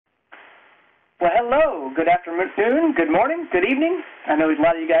Well, hello, good afternoon, good morning, good evening. I know a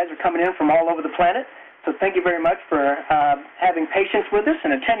lot of you guys are coming in from all over the planet, so thank you very much for having patience with us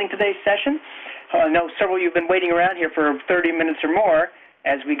and attending today's session. I know several of you have been waiting around here for 30 minutes or more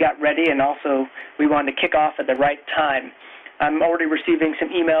as we got ready, and also we wanted to kick off at the right time. I'm already receiving some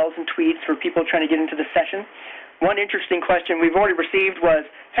emails and tweets for people trying to get into the session. One interesting question we've already received was,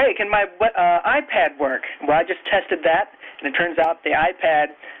 hey, can my iPad work? Well, I just tested that, and it turns out the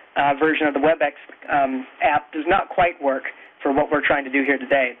iPad version of the WebEx app does not quite work for what we're trying to do here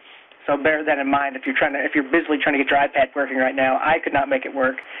today. So bear that in mind if you're busily trying to get your iPad working right now. I could not make it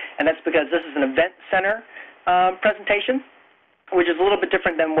work, and that's because this is an event center presentation, which is a little bit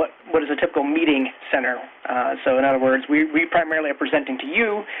different than what is a typical meeting center. So in other words, we primarily are presenting to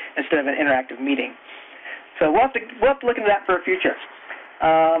you instead of an interactive meeting. So we'll have to look into that for a future.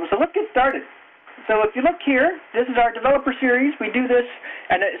 So let's get started. So if you look here, this is our developer series. We do this,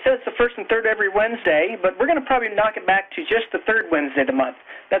 and it says the first and third every Wednesday, but we're going to probably knock it back to just the third Wednesday of the month.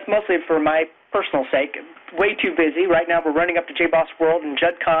 That's mostly for my personal sake. Way too busy. Right now we're running up to JBoss World and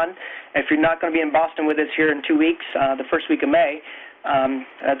JudCon. If you're not going to be in Boston with us here in 2 weeks, the first week of May,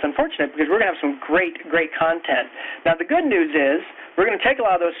 that's unfortunate because we're going to have some great content. Now the good news is we're going to take a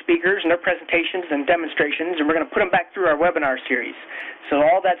lot of those speakers and their presentations and demonstrations, and we're going to put them back through our webinar series. So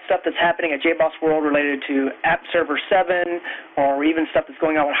all that stuff that's happening at JBoss World related to App Server 7, or even stuff that's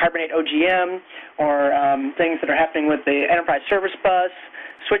going on with Hibernate OGM, or things that are happening with the Enterprise Service Bus,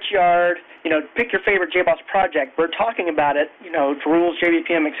 Switchyard, pick your favorite JBoss project. We're talking about it, rules,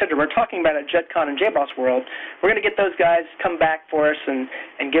 JBPM, etc. We're talking about it at JudCon and JBoss World. We're going to get those guys come back for us and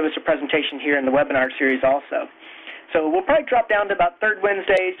give us a presentation here in the webinar series also. So we'll probably drop down to about third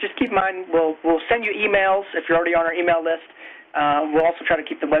Wednesdays. Just keep in mind, we'll send you emails if you're already on our email list. We'll also try to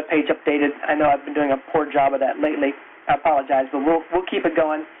keep the web page updated. I know I've been doing a poor job of that lately. I apologize, but we'll keep it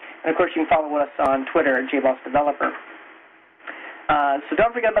going. And of course, you can follow us on Twitter at JBoss Developer. So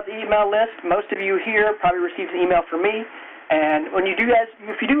don't forget about the email list. Most of you here probably received an email from me. And when you do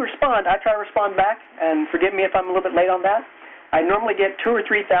if you do respond, I try to respond back. And forgive me if I'm a little bit late on that. I normally get 2,000 or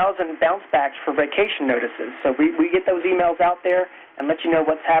 3,000 bounce backs for vacation notices. So we get those emails out there and let you know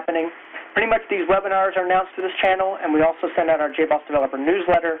what's happening. Pretty much these webinars are announced to this channel, and we also send out our JBoss Developer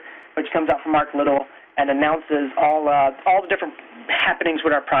newsletter, which comes out from Mark Little and announces all the different happenings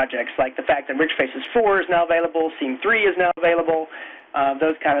with our projects, like the fact that Rich Faces 4 is now available, Scene 3 is now available.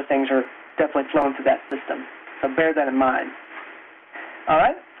 Those kind of things are definitely flowing through that system. So bear that in mind. All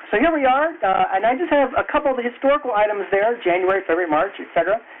right. So here we are, and I just have a couple of the historical items there, January, February, March,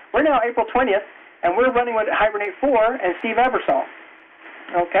 etc. We're now April 20th, and we're running with Hibernate 4 and Steve Ebersole.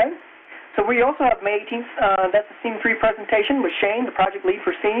 Okay? So we also have May 18th, that's the Scene 3 presentation with Shane, the project lead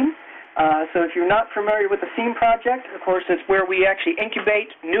for Scene. So if you're not familiar with the Scene project, of course, it's where we actually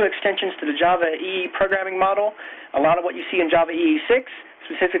incubate new extensions to the Java EE programming model. A lot of what you see in Java EE 6,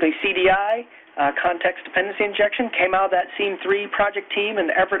 specifically CDI, context dependency injection, came out of that Scene 3 project team and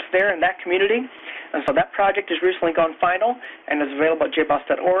the efforts there in that community. And so that project has recently gone final and is available at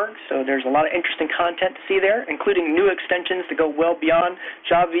jboss.org. So there's a lot of interesting content to see there, including new extensions to go well beyond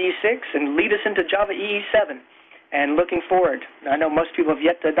Java EE 6 and lead us into Java EE 7. And looking forward, I know most people have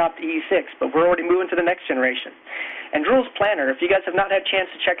yet to adopt EE6, but we're already moving to the next generation. And Drools Planner, if you guys have not had a chance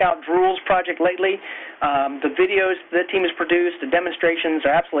to check out Drools project lately, the videos the team has produced, the demonstrations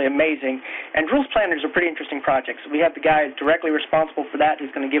are absolutely amazing. And Drools Planner is a pretty interesting project. So we have the guy directly responsible for that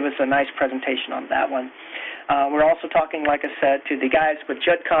who's going to give us a nice presentation on that one. We're also talking, like I said, to the guys with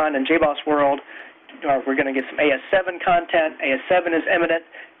JudCon and JBoss World. We're going to get some AS7 content. AS7 is imminent.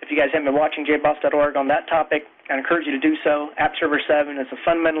 If you guys haven't been watching jboss.org on that topic, I encourage you to do so. App Server 7 is a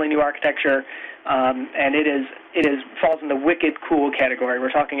fundamentally new architecture, and it falls in the wicked cool category.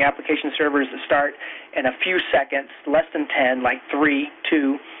 We're talking application servers that start in a few seconds, less than 10, like 3,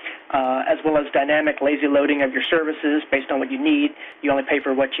 2, as well as dynamic lazy loading of your services based on what you need. You only pay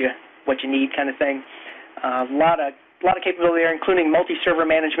for what you need, kind of thing. A lot of capability there, including multi-server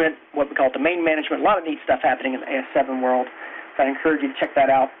management, what we call domain management. A lot of neat stuff happening in the AS7 world. So I encourage you to check that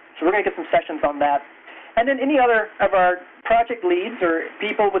out. So we're going to get some sessions on that. And then any other of our project leads or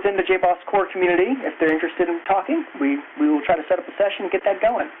people within the JBoss Core community, if they're interested in talking, we will try to set up a session and get that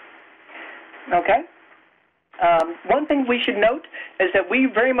going. Okay? One thing we should note is that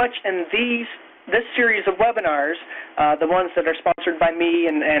we very much in this series of webinars, the ones that are sponsored by me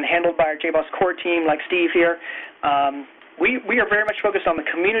and handled by our JBoss Core team like Steve here, we are very much focused on the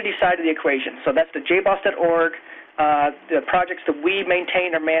community side of the equation. So that's the jboss.org the projects that we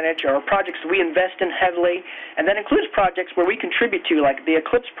maintain or manage, or projects that we invest in heavily, and that includes projects where we contribute to, like the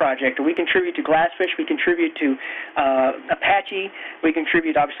Eclipse project, or we contribute to Glassfish, we contribute to Apache, we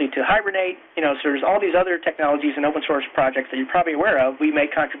contribute obviously to Hibernate, so there's all these other technologies and open source projects that you're probably aware of we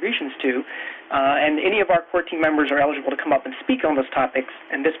make contributions to, and any of our core team members are eligible to come up and speak on those topics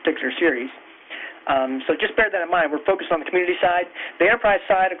in this particular series. So just bear that in mind. We're focused on the community side. The enterprise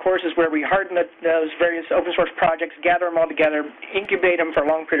side, of course, is where we harden those various open source projects, gather them all together, incubate them for a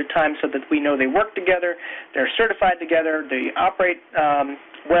long period of time so that we know they work together, they're certified together, they operate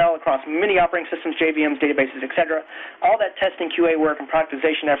well across many operating systems, JVMs, databases, etc. All that testing, QA work, and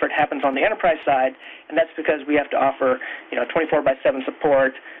productization effort happens on the enterprise side, and that's because we have to offer 24/7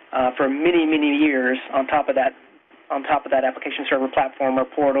 support for many, many years on top of that application server platform or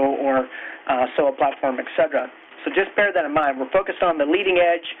portal or SOA platform, etc. So just bear that in mind. We're focused on the leading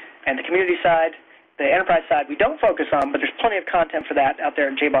edge and the community side. The enterprise side we don't focus on, but there's plenty of content for that out there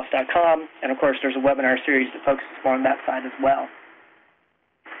at jboss.com, and of course there's a webinar series that focuses more on that side as well.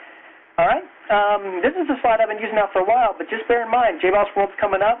 All right, this is a slide I've been using now for a while, but just bear in mind, JBoss World's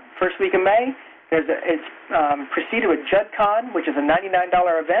coming up first week of May. It's preceded with JUDCon, which is a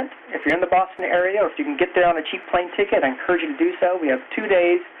 $99 event. If you're in the Boston area, or if you can get there on a cheap plane ticket, I encourage you to do so. We have 2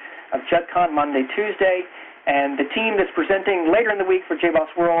 days of JUDCon, Monday, Tuesday, and the team that's presenting later in the week for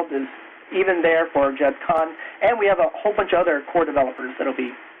JBoss World is even there for JUDCon, and we have a whole bunch of other core developers that will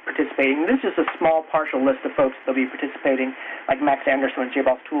be participating. This is a small partial list of folks that will be participating, like Max Anderson with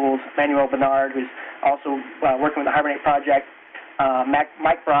JBoss Tools, Manuel Bernard, who's also working with the Hibernate project,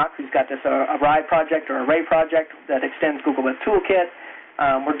 Mike Brock, who's got this Array project or Array project that extends Google Web Toolkit.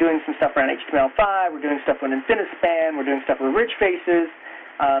 We're doing some stuff around HTML5. We're doing stuff with InfiniSpan. We're doing stuff with Rich Faces.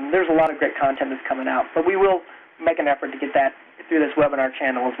 There's a lot of great content that's coming out, but we will make an effort to get that through this webinar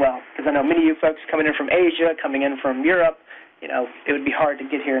channel as well, because I know many of you folks coming in from Asia, coming in from Europe, it would be hard to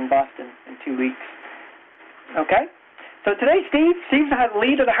get here in Boston in 2 weeks. Okay? So today, Steve's the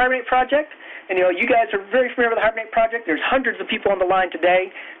lead of the Hibernate project, and you guys are very familiar with the Hibernate project. There's hundreds of people on the line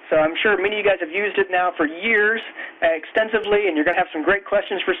today, so I'm sure many of you guys have used it now for years extensively, and you're going to have some great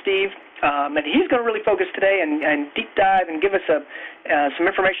questions for Steve. And he's going to really focus today and deep dive and give us some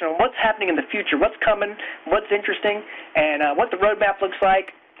information on what's happening in the future, what's coming, what's interesting, and what the roadmap looks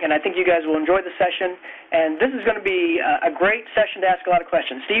like. And I think you guys will enjoy the session. And this is going to be a great session to ask a lot of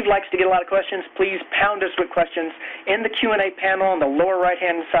questions. Steve likes to get a lot of questions. Please pound us with questions. In the Q&A panel on the lower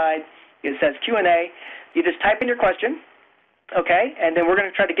right-hand side, it says Q&A. You just type in your question, okay, and then we're going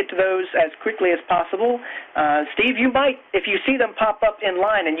to try to get to those as quickly as possible. Steve, you might, if you see them pop up in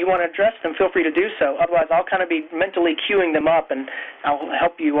line and you want to address them, feel free to do so. Otherwise, I'll kind of be mentally queuing them up, and I'll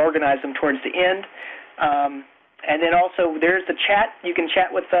help you organize them towards the end. And then also there's the chat. You can chat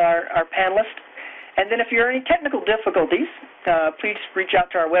with our panelists. And then if you're any technical difficulties, please reach out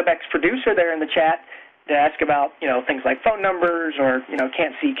to our WebEx producer there in the chat to ask about, things like phone numbers or,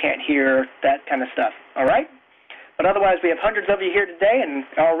 can't see, can't hear, that kind of stuff. All right? But otherwise, we have hundreds of you here today, and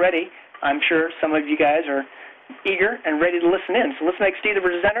already I'm sure some of you guys are eager and ready to listen in. So let's make Steve the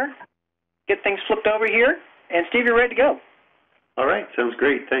presenter, get things flipped over here, and Steve, you're ready to go. All right, sounds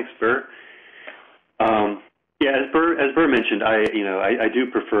great. Thanks, Burr. Yeah, as Burr mentioned, I do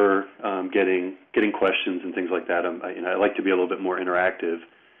prefer getting questions and things like that. I like to be a little bit more interactive.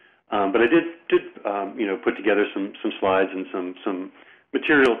 But I did put together some slides and some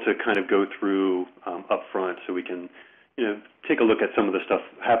material to kind of go through up front, so we can take a look at some of the stuff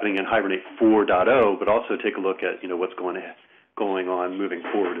happening in Hibernate 4.0, but also take a look at what's going on moving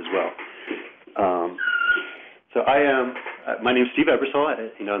forward as well. So my name is Steve Ebersole.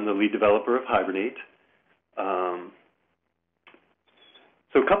 I'm the lead developer of Hibernate.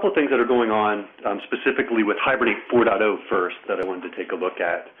 So a couple of things that are going on specifically with Hibernate 4.0 first that I wanted to take a look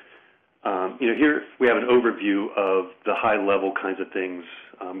at. Here we have an overview of the high-level kinds of things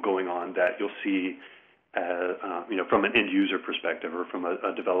going on that you'll see, from an end-user perspective or from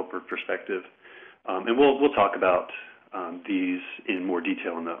a developer perspective, and we'll talk about these in more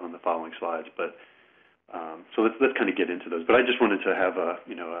detail on the following slides. But so let's kind of get into those. But I just wanted to have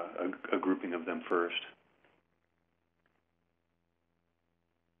a grouping of them first.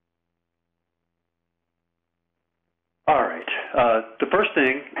 All right. The first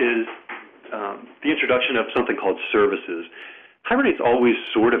thing is the introduction of something called services. Hibernate's always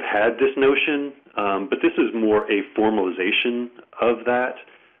sort of had this notion, but this is more a formalization of that.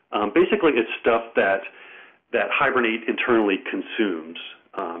 Basically, it's stuff that Hibernate internally consumes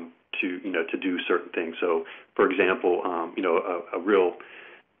to do certain things. So, for example, a real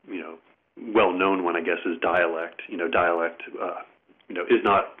well-known one, I guess, is dialect. Dialect is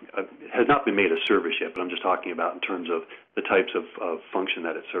not has not been made a service yet, but I'm just talking about in terms of the types of function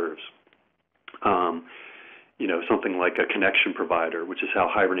that it serves. Something like a connection provider, which is how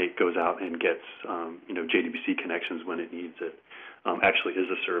Hibernate goes out and gets, JDBC connections when it needs it, actually is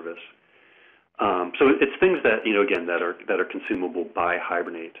a service. So it's things that, again, that are consumable by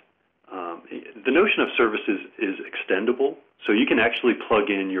Hibernate. The notion of services is extendable, so you can actually plug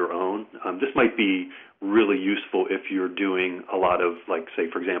in your own. This might be really useful if you're doing a lot of, like, say,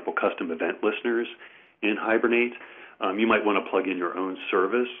 for example, custom event listeners in Hibernate. You might want to plug in your own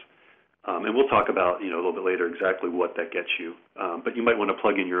service. And we'll talk about, a little bit later exactly what that gets you. But you might want to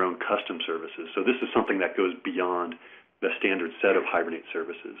plug in your own custom services. So this is something that goes beyond the standard set of Hibernate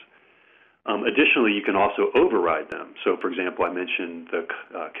services. Additionally, you can also override them. So, for example, I mentioned the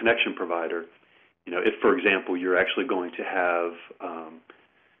connection provider. If, for example, you're actually going to have,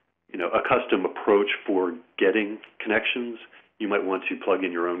 a custom approach for getting connections, you might want to plug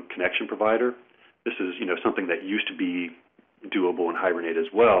in your own connection provider. This is, something that used to be doable in Hibernate as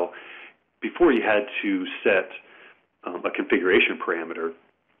well. Before, you had to set a configuration parameter,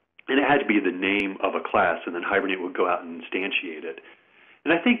 and it had to be the name of a class, and then Hibernate would go out and instantiate it.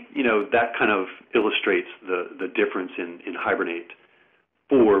 And I think, that kind of illustrates the difference in Hibernate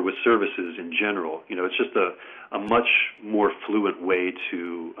 4 with services in general. It's just a much more fluent way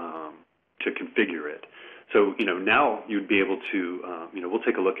to configure it. So, now you'd be able to, we'll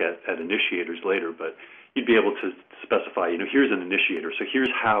take a look at initiators later, but you'd be able to specify, here's an initiator, so here's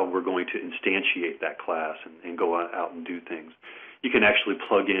how we're going to instantiate that class and go out and do things. You can actually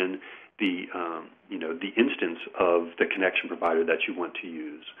plug in the instance of the connection provider that you want to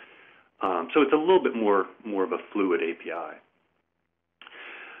use. So it's a little bit more of a fluid API.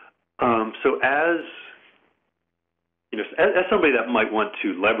 So as somebody that might want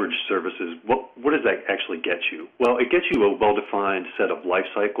to leverage services, what does that actually get you? Well, it gets you a well-defined set of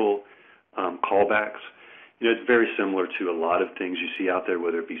lifecycle callbacks. It's very similar to a lot of things you see out there,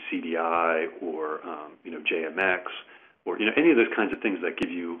 whether it be CDI or JMX or any of those kinds of things that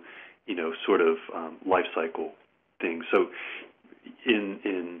give you sort of lifecycle things. So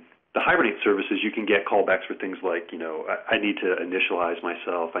in the Hibernate services, you can get callbacks for things like I need to initialize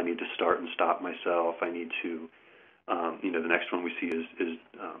myself, I need to start and stop myself, I need to the next one we see is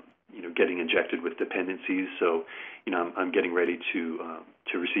getting injected with dependencies. So I'm getting ready to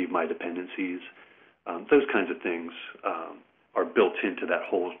receive my dependencies. Those kinds of things are built into that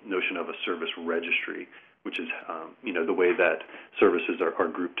whole notion of a service registry, which is the way that services are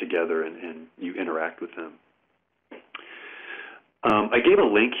grouped together and you interact with them. I gave a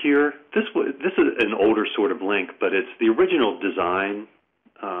link here. This is an older sort of link, but it's the original design.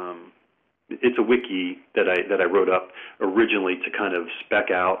 It's a wiki that I wrote up originally to kind of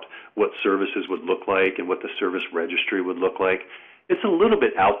spec out what services would look like and what the service registry would look like. It's a little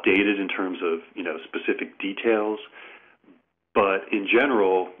bit outdated in terms of specific details, but in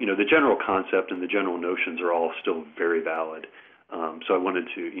general, the general concept and the general notions are all still very valid. So I wanted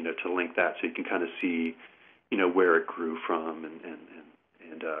to link that so you can kind of see where it grew from and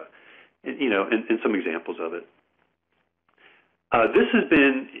some examples of it. This has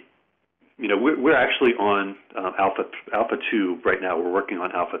been, we're actually on Alpha 2 right now. We're working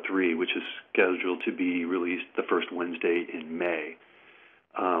on Alpha 3, which is scheduled to be released the first Wednesday in May.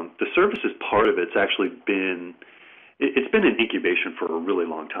 The services part of it's actually been, it's been in incubation for a really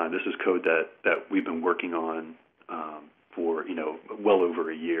long time. This is code that we've been working on for, well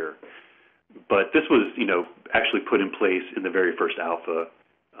over a year. But this was, actually put in place in the very first alpha,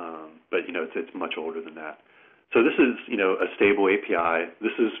 but, it's much older than that. So this is, a stable API.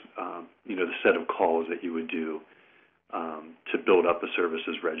 This is, the set of calls that you would do to build up a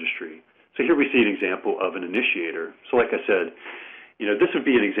services registry. So here we see an example of an initiator. So like I said, this would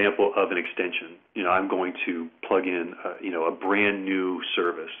be an example of an extension. I'm going to plug in, a brand new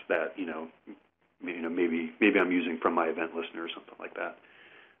service that, maybe I'm using from my event listener or something like that.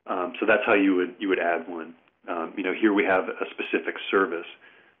 So that's how you would add one. Here we have a specific service,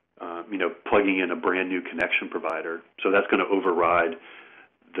 plugging in a brand new connection provider. So that's going to override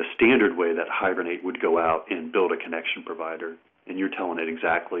the standard way that Hibernate would go out and build a connection provider. And you're telling it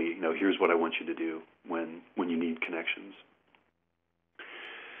exactly, here's what I want you to do when you need connections.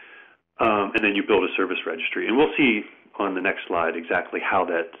 And then you build a service registry. And we'll see on the next slide exactly how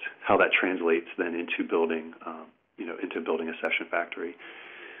that translates then into building, into building a session factory.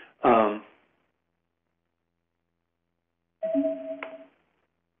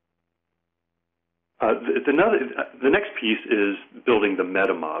 The next piece is building the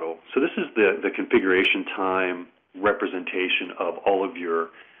meta model. So this is the configuration time representation of all of your,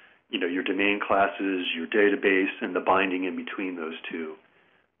 your domain classes, your database, and the binding in between those two.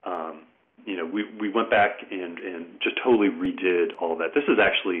 we went back and just totally redid all of that. This is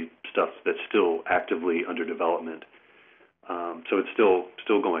actually stuff that's still actively under development. So it's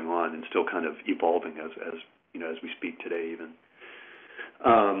still going on and still kind of evolving as we speak today even.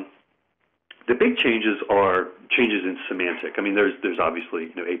 The big changes are changes in semantic. I mean, there's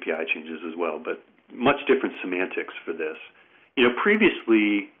obviously API changes as well, but much different semantics for this.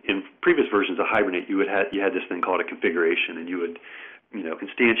 Previously in previous versions of Hibernate, you had this thing called a configuration, and you would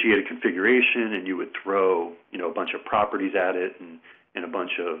instantiate a configuration, and you would throw a bunch of properties at it and a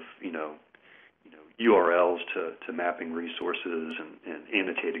bunch of URLs to mapping resources and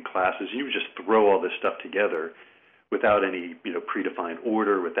annotated classes. You would just throw all this stuff together without any predefined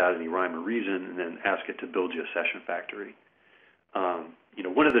order, without any rhyme or reason, and then ask it to build you a session factory.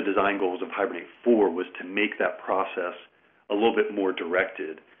 One of the design goals of Hibernate 4 was to make that process a little bit more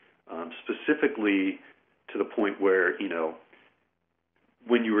directed, specifically to the point where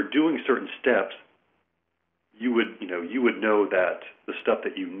when you were doing certain steps, you would know that the stuff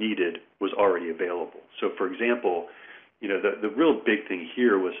that you needed was already available. So, for example, the real big thing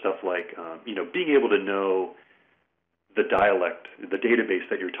here was stuff like being able to know the dialect, the database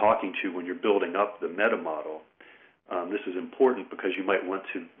that you're talking to when you're building up the meta model. This is important because you might want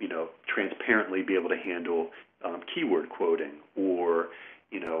to transparently be able to handle keyword quoting, or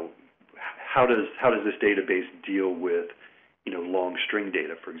how does this database deal with long string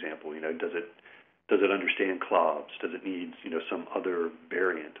data, for example. Does it understand clobs? Does it need some other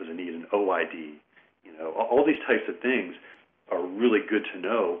variant? Does it need an OID? All these types of things are really good to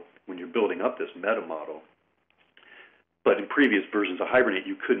know when you're building up this meta model. But in previous versions of Hibernate,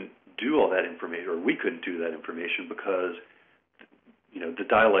 you couldn't do all that information, or we couldn't do that information because the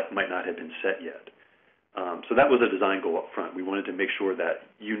dialect might not have been set yet. So that was a design goal up front. We wanted to make sure that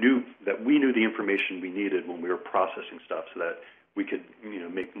we knew the information we needed when we were processing stuff, so that we could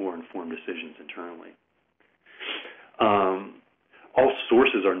make more informed decisions internally. All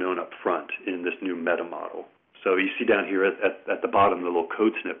sources are known up front in this new meta model. So you see down here at the bottom, the little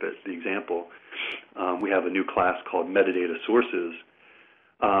code snippet, the example, we have a new class called metadata sources.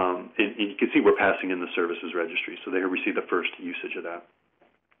 And you can see we're passing in the services registry. So there we see the first usage of that.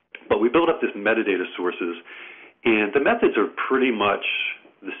 But we build up this metadata sources, and the methods are pretty much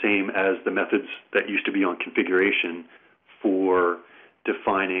the same as the methods that used to be on configuration for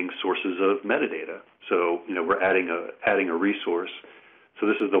defining sources of metadata. So we're adding a resource. So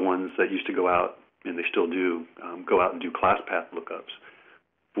this is the ones that used to go out, and they still do, go out and do class path lookups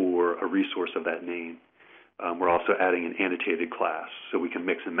for a resource of that name. We're also adding an annotated class, so we can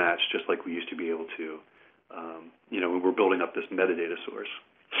mix and match just like we used to be able to. When we're building up this metadata source.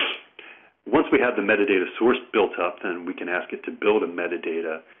 Once we have the metadata source built up, then we can ask it to build a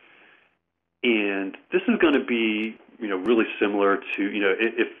metadata. And this is going to be, really similar to,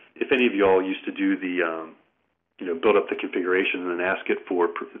 if any of you all used to do the, build up the configuration and then ask it for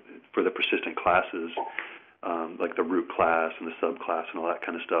the persistent classes, like the root class and the subclass and all that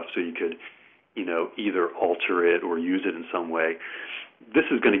kind of stuff, so you could, either alter it or use it in some way. This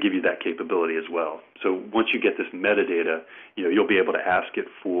is going to give you that capability as well. So once you get this metadata, you'll be able to ask it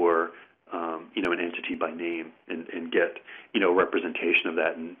for, an entity by name and get, representation of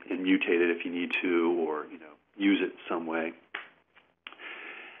that and mutate it if you need to, or, use it in some way.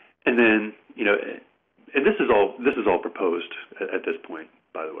 And then, and this is all proposed at this point,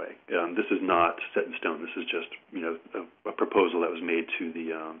 by the way. This is not set in stone. This is just, a proposal that was made to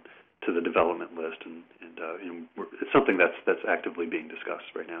the development list, and it's something that's actively being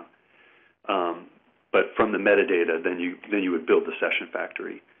discussed right now. But from the metadata, then you would build the session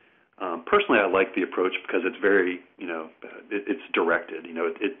factory. Personally, I like the approach because it's very, it's directed.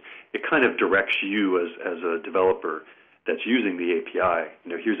 It kind of directs you as a developer that's using the API.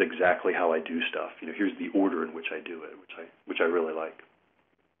 Here's exactly how I do stuff. Here's the order in which I do it, which I really like.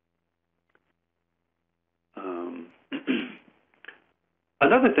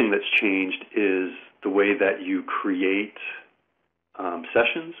 Another thing that's changed is the way that you create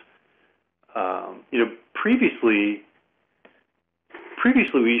sessions. Previously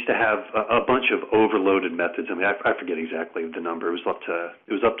we used to have a bunch of overloaded methods. I mean, I forget exactly the number. It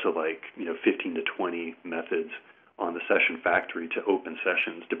was up to like 15 to 20 methods on the session factory to open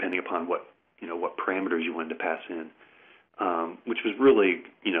sessions, depending upon what parameters you wanted to pass in, which was really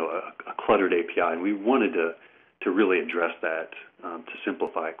a cluttered API, and we wanted to really address that, to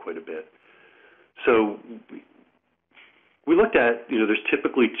simplify it quite a bit. So we looked at, there's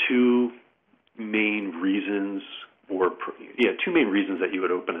typically two main reasons that you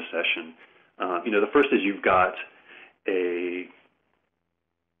would open a session. The first is you've got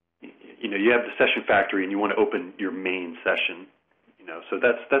you have the session factory and you want to open your main session, So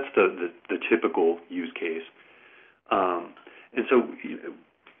that's the typical use case. And so,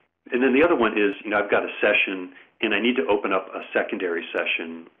 and then the other one is, I've got a session and I need to open up a secondary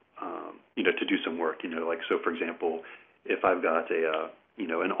session, to do some work. Like, so for example, if I've got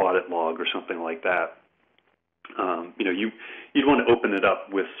an audit log or something like that, you'd want to open it up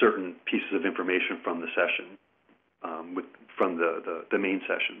with certain pieces of information from the session, from the main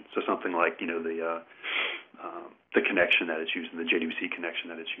session. So something like, the connection that it's using, the JDBC connection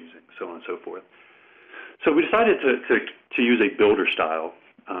that it's using, so on and so forth. So we decided to use a builder style,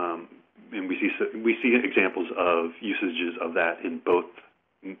 and we see examples of usages of that in both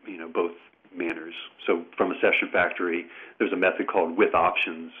manners. So from a session factory, there's a method called with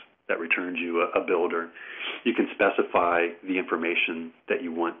options that returns you a builder. You can specify the information that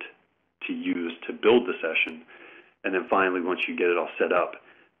you want to use to build the session, and then finally, once you get it all set up,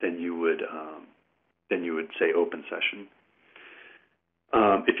 then you would say open session.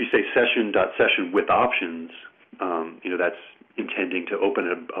 If you say session.session with options, that's intending to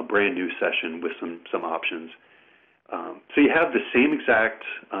open a brand new session with some options. So you have the same exact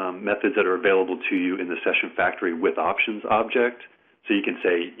methods that are available to you in the session factory with options object. So you can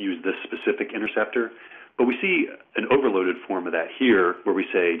say use this specific interceptor. But we see an overloaded form of that here where we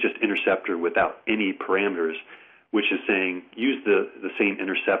say just interceptor without any parameters, which is saying use the same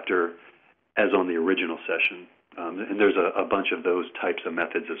interceptor as on the original session. And there's a bunch of those types of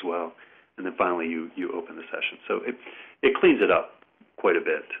methods as well. And then finally you open the session. So it cleans it up quite a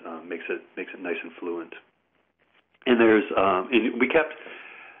bit, makes it nice and fluent. And there's and we kept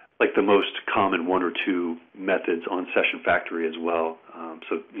like the most common one or two methods on session factory as well.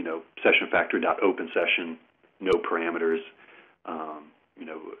 So session factory.open session, no parameters.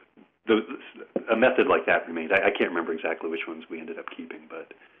 A method like that remains. I can't remember exactly which ones we ended up keeping,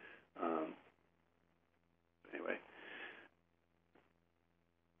 but anyway.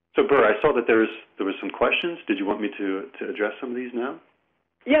 So Burr, I saw that there was some questions. Did you want me to address some of these now?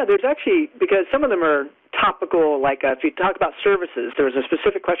 Yeah, there's actually, because some of them are topical, like if you talk about services, there was a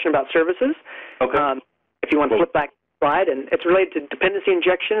specific question about services. Okay. If you want to flip back the slide, and it's related to dependency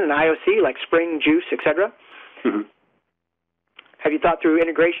injection and IOC, like Spring, Juice, etc. Mm-hmm. Have you thought through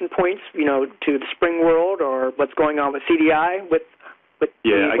integration points, to the Spring world or what's going on with CDI?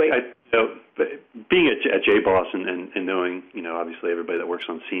 Yeah, but being at JBoss and knowing, obviously everybody that works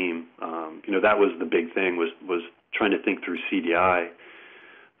on SEAM, that was the big thing was trying to think through CDI.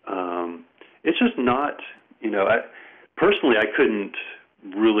 It's just not, personally I couldn't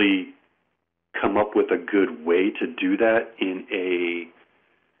really come up with a good way to do that in a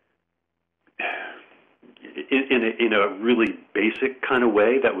really basic kind of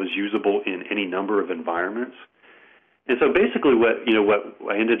way that was usable in any number of environments. And so basically what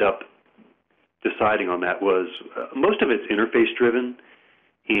I ended up deciding on that was most of it's interface driven,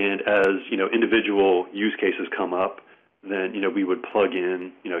 and as individual use cases come up, then we would plug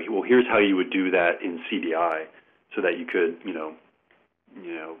in, well, here's how you would do that in CDI, so that you could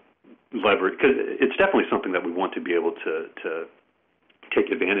leverage, because it's definitely something that we want to be able to take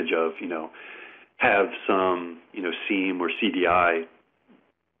advantage of, have some SEAM or CDI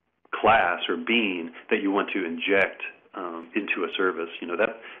class or bean that you want to inject into a service.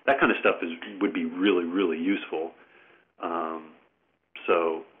 That kind of stuff would be really, really useful.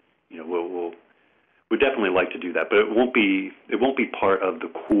 So we'd definitely like to do that, but it won't be part of the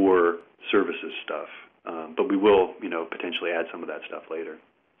core services stuff. But we will potentially add some of that stuff later.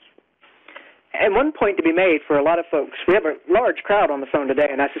 And one point to be made for a lot of folks, we have a large crowd on the phone today,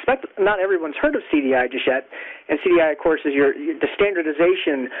 and I suspect not everyone's heard of CDI just yet. And CDI, of course, is the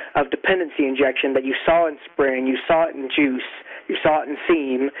standardization of dependency injection that you saw in Spring, you saw it in Juice, you saw it in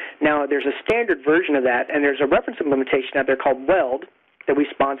SEAM. Now there's a standard version of that, and there's a reference implementation out there called Weld that we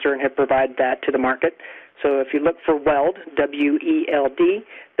sponsor and have provided that to the market. So if you look for Weld, W-E-L-D,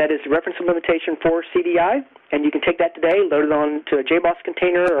 that is the reference implementation for CDI, and you can take that today, load it on to a JBoss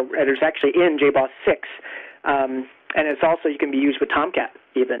container, or it's actually in JBoss 6. And it's also, you can be used with Tomcat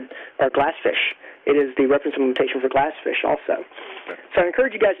even, or Glassfish. It is the reference implementation for Glassfish also. So I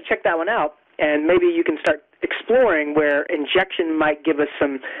encourage you guys to check that one out, and maybe you can start exploring where injection might give us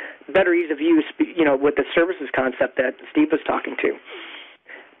some better ease of use, with the services concept that Steve was talking to.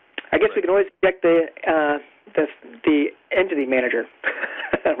 I guess we can always inject the entity manager,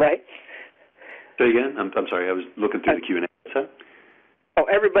 right? Say again? I'm sorry. I was looking through the Q&A. What's that? Oh,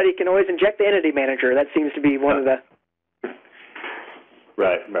 everybody can always inject the entity manager. That seems to be one of the...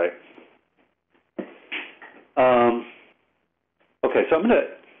 Right. Okay, so I'm going to...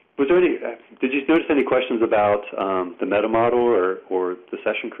 Did you notice any questions about the meta model or the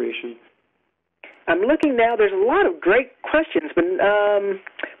session creation? I'm looking now. There's a lot of great questions, but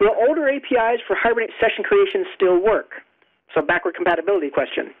will older APIs for Hibernate session creation still work? So backward compatibility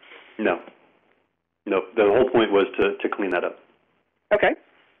question. No. No, the whole point was to clean that up. Okay.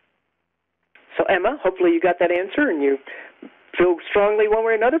 So Emma, hopefully you got that answer and you feel strongly one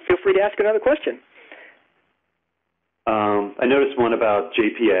way or another. Feel free to ask another question. I noticed one about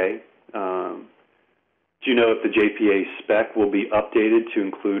JPA. Do you know if the JPA spec will be updated to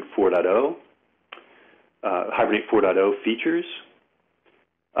include 4.0, Hibernate 4.0 features?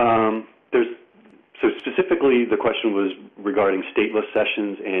 So specifically, the question was regarding stateless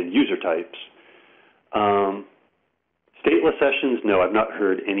sessions and user types. Stateless sessions, no, I've not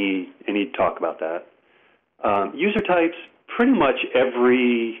heard any talk about that. User types, pretty much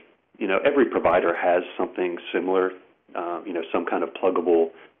every provider has something similar, some kind of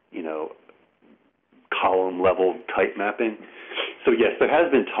pluggable, column level type mapping. So yes, there has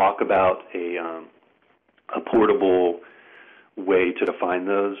been talk about a portable way to define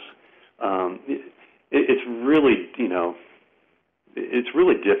those. It's really, it's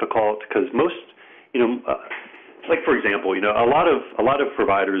really difficult because most, like for example, a lot of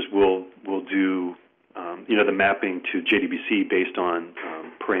providers will do, the mapping to JDBC based on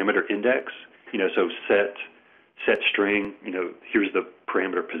parameter index. So set string. Here's the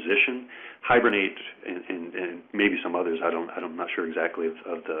parameter position. Hibernate and maybe some others. I'm not sure exactly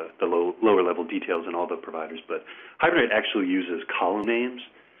of the lower level details in all the providers, but Hibernate actually uses column names.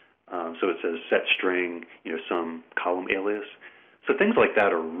 So it says set string, some column alias. So things like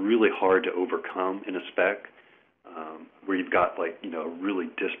that are really hard to overcome in a spec, where you've got a really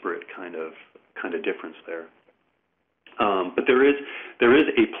disparate kind of difference there. But there is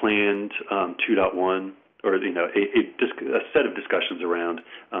a planned 2.1 or a set of discussions around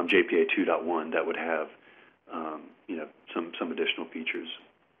JPA 2.1 that would have some additional features.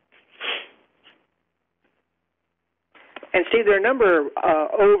 And Steve, there are a number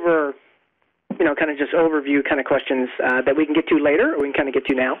kind of just overview kind of questions that we can get to later, or we can kind of get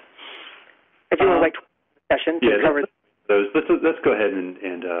to now. If you want to session to cover those, let's go ahead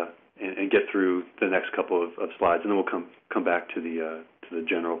and get through the next couple of slides, and then we'll come back to the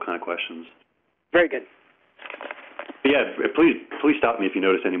general kind of questions. Very good. But yeah, please stop me if you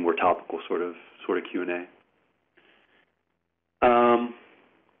notice any more topical sort of Q&A.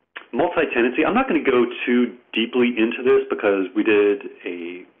 Multi-tenancy, I'm not going to go too deeply into this because we did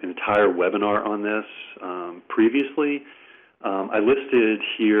an entire webinar on this previously. I listed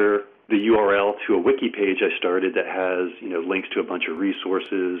here the URL to a wiki page I started that has links to a bunch of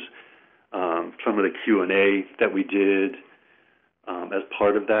resources, some of the Q&A that we did as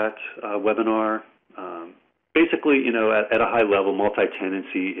part of that webinar. Basically, at a high level,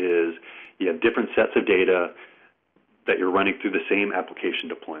 multi-tenancy is you have different sets of data that you're running through the same application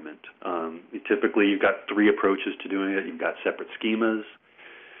deployment. Typically, you've got three approaches to doing it. You've got separate schemas,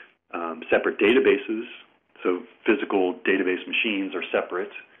 separate databases, so physical database machines are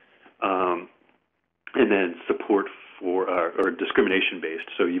separate, and then support for or discrimination-based.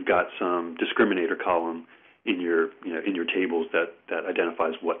 So you've got some discriminator column in your tables that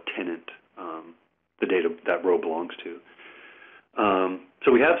identifies what tenant the data that row belongs to.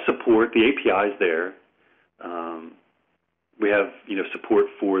 So we have support. The API is there. We have support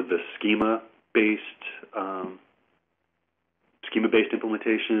for the schema-based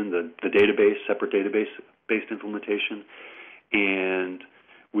implementation, the database, separate database-based implementation, and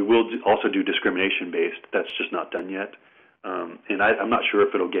we will also do discrimination-based. That's just not done yet, and I'm not sure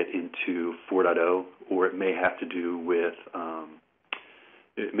if it'll get into 4.0 or it may have to do with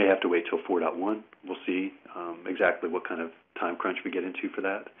it may have to wait till 4.1. We'll see exactly what kind of time crunch we get into for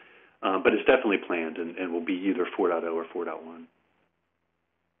that. But it's definitely planned and will be either 4.0 or 4.1.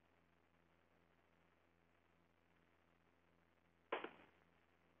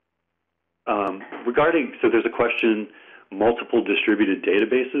 So there's a question, multiple distributed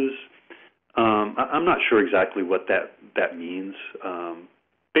databases. I'm not sure exactly what that means.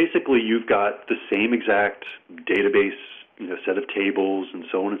 Basically, you've got the same exact database, set of tables and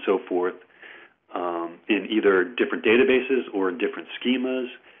so on and so forth in either different databases or in different schemas.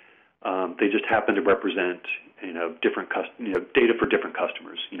 They just happen to represent, different data for different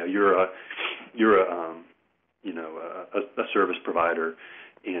customers. You're a service provider,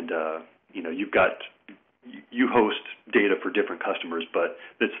 and you host data for different customers, but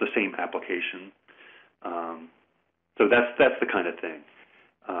it's the same application. So that's the kind of thing.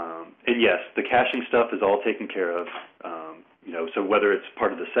 And yes, the caching stuff is all taken care of. So whether it's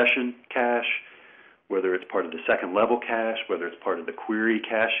part of the session cache, whether it's part of the second level cache, whether it's part of the query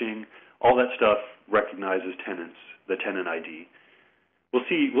caching, all that stuff recognizes tenants, the tenant ID. we'll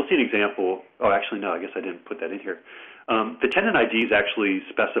see an example. Oh, actually, no, I guess I didn't put that in here. The tenant ID is actually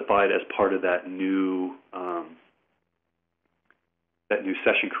specified as part of that new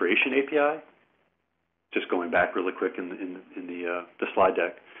session creation API. Just going back really quick in the slide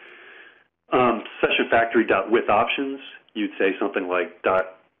deck. Session factory with options, you'd say something like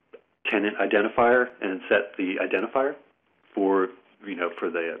 .tenant identifier and set the identifier for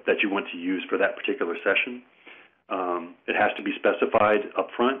that you want to use for that particular session. It has to be specified up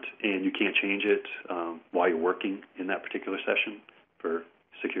front, and you can't change it while you're working in that particular session for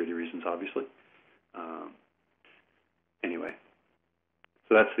security reasons, obviously. Anyway,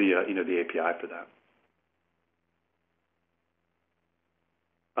 so that's the the API for that.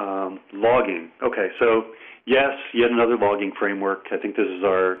 Logging. Okay, so yes, yet another logging framework. I think this is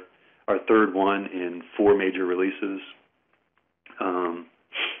our third one in 4 major releases.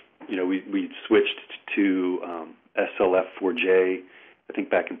 We switched to SLF4J, I think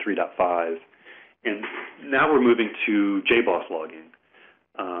back in 3.5, and now we're moving to JBoss logging.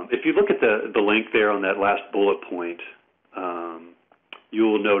 If you look at the link there on that last bullet point,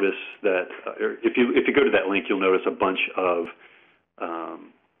 you'll notice that if you go to that link, you'll notice a bunch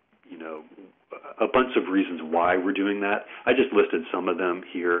of reasons why we're doing that. I just listed some of them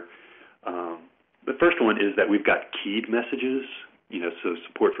here. The first one is that we've got keyed messages, so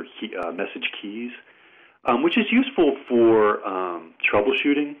support for message keys, which is useful for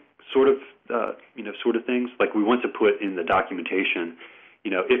troubleshooting sort of things. Like we want to put in the documentation,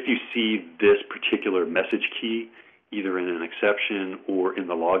 if you see this particular message key, either in an exception or in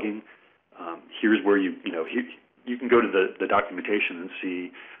the logging, here's where you can go to the documentation and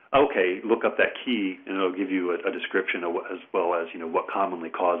see, okay, look up that key, and it'll give you a description of as well as what commonly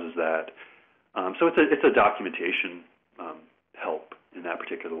causes that. So it's a documentation help in that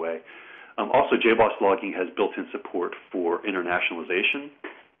particular way. Also, JBoss logging has built-in support for internationalization.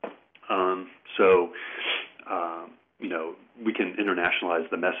 We can internationalize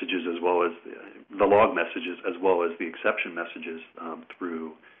the messages as well as the log messages as well as the exception messages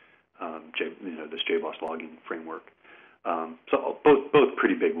through this JBoss logging framework. So both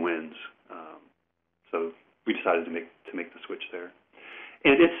pretty big wins. So we decided to make the switch there.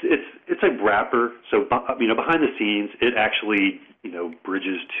 And it's a wrapper. So behind the scenes, it actually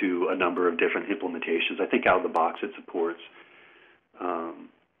bridges to a number of different implementations. I think out of the box it supports. I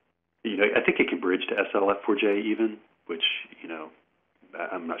think it can bridge to SLF4J even, which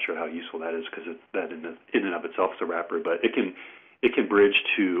I'm not sure how useful that is because that in and of itself is a wrapper. But it can bridge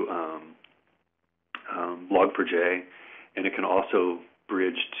to Log4j, and it can also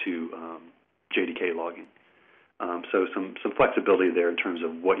bridge to JDK logging. So some flexibility there in terms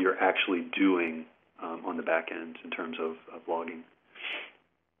of what you're actually doing on the back end in terms of logging,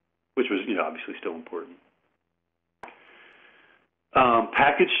 which was obviously still important.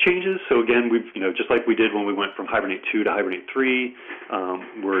 Package changes. So again, we've just like we did when we went from Hibernate 2 to Hibernate 3,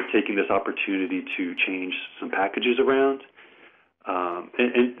 we're taking this opportunity to change some packages around, and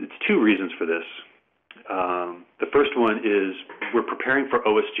it's 2 reasons for this. The first one is we're preparing for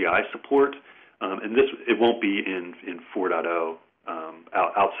OSGI support, and it won't be in 4.0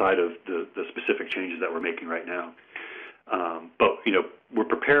 outside of the specific changes that we're making right now. But we're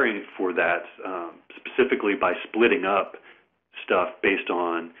preparing for that specifically by splitting up stuff based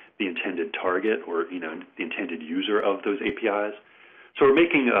on the intended target or the intended user of those APIs. So we're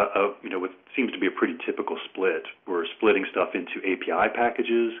making what seems to be a pretty typical split. We're splitting stuff into API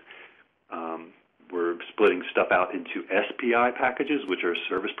packages. We're splitting stuff out into SPI packages, which are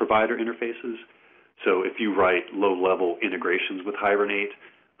service provider interfaces. So if you write low-level integrations with Hibernate,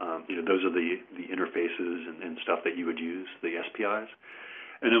 those are the interfaces and stuff that you would use, the SPIs.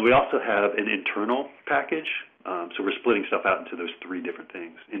 And then we also have an internal package. So we're splitting stuff out into those 3 different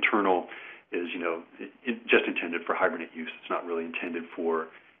things. Internal is, just intended for Hibernate use. It's not really intended for,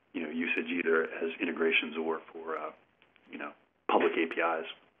 usage either as integrations or for, public APIs.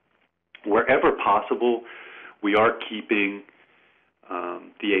 Wherever possible, we are keeping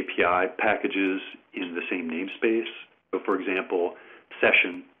the API packages in the same namespace. So, for example,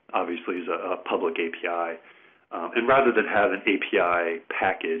 session obviously is a public API. And rather than have an API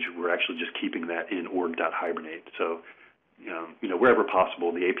package, we're actually just keeping that in org.hibernate. So, wherever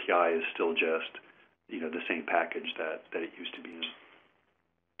possible, the API is still just, the same package that it used to be in.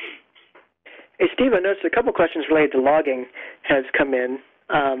 Hey, Steve, I noticed a couple questions related to logging has come in.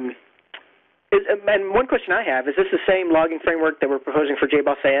 And one question I have, is this the same logging framework that we're proposing for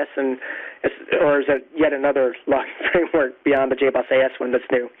JBoss AS, or is it yet another logging framework beyond the JBoss AS one that's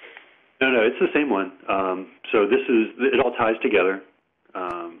new? No, it's the same one. So it all ties together.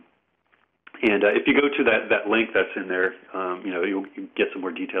 And if you go to that link that's in there, you'll get some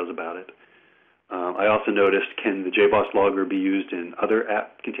more details about it. I also noticed, can the JBoss logger be used in other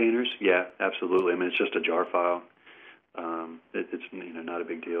app containers? Yeah, absolutely. I mean, it's just a jar file. It's not a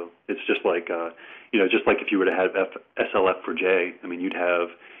big deal. It's just like just like if you were to have SLF4J. I mean, you'd have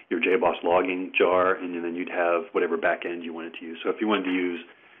your JBoss logging jar, and then you'd have whatever backend you wanted to use. So if you wanted to use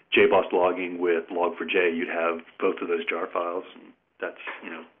JBoss logging with log4j, you'd have both of those jar files. And that's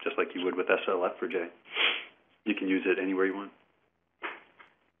just like you would with SLF4J. You can use it anywhere you want.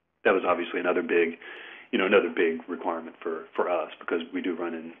 That was obviously another big requirement for us, because we do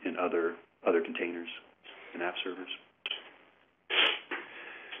run in other containers and app servers.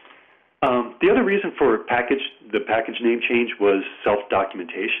 The other reason for the package name change was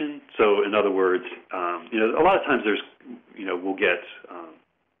self-documentation. So in other words, a lot of times we'll get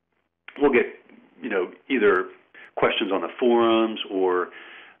either questions on the forums or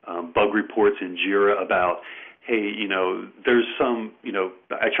bug reports in Jira about, hey, there's some,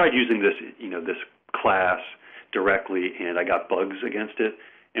 I tried using this class directly and I got bugs against it,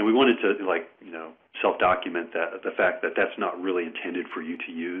 and we wanted to self-document the fact that that's not really intended for you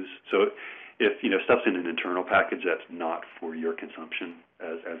to use. So if stuff's in an internal package that's not for your consumption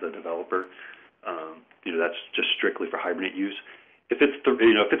as a developer, that's just strictly for Hibernate use. If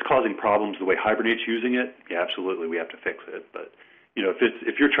it's causing problems the way Hibernate's using it, yeah, absolutely, we have to fix it. But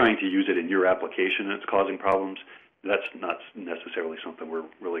if you're trying to use it in your application and it's causing problems, that's not necessarily something we're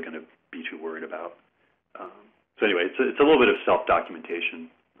really going to be too worried about. So anyway, it's a little bit of self-documentation,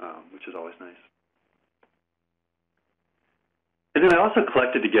 which is always nice. And then I also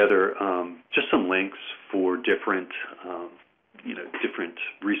collected together just some links for different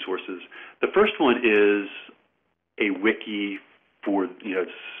resources. The first one is a wiki for,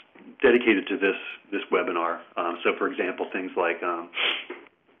 it's dedicated to this webinar. So for example, things like,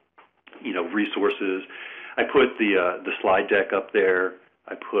 resources. I put the slide deck up there.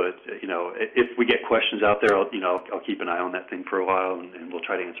 I put, if we get questions out there, I'll keep an eye on that thing for a while, and we'll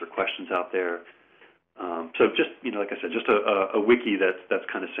try to answer questions out there. So just, like I said, just a wiki that's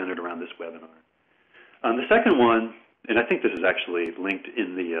kind of centered around this webinar. The second one, and I think this is actually linked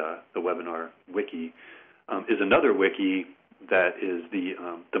in the webinar wiki, is another wiki that is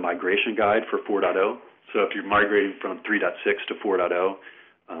the migration guide for 4.0. So if you're migrating from 3.6 to 4.0,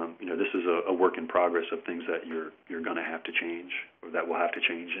 this is a work in progress of things that you're going to have to change, or that will have to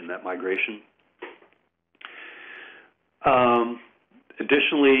change in that migration.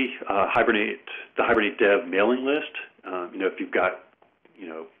 Additionally, the Hibernate Dev mailing list. If you've got,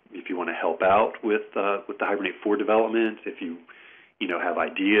 if you want to help out with the Hibernate 4 development, if you have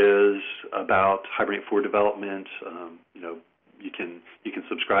ideas about Hibernate 4 development, you can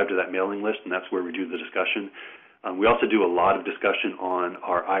subscribe to that mailing list, and that's where we do the discussion. We also do a lot of discussion on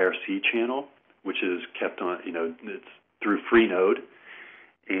our IRC channel, which is kept on, it's through Freenode,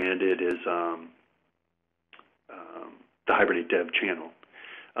 and it is the Hibernate Dev channel.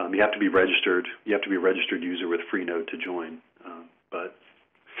 You have to be registered. You have to be a registered user with Freenode to join.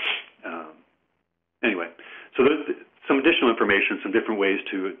 Anyway, so there's some additional information, some different ways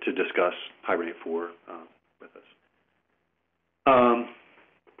to discuss Hibernate 4 with us.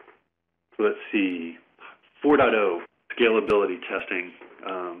 So let's see, 4.0 scalability testing,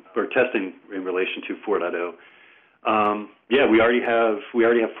 or testing in relation to 4.0. Yeah, we already have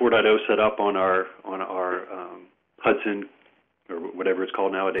 4.0 set up on our Hudson, or whatever it's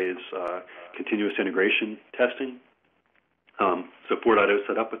called nowadays, continuous integration testing. So 4.0 is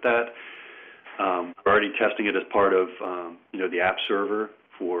set up with that. We're already testing it as part of the app server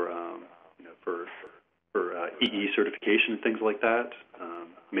for EE certification and things like that.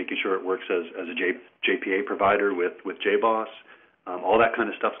 Making sure it works as a JPA provider with JBoss. All that kind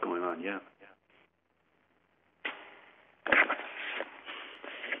of stuff's going on. Yeah.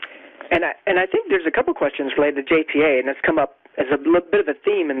 And I think there's a couple questions related to JPA, and it's come up as a little bit of a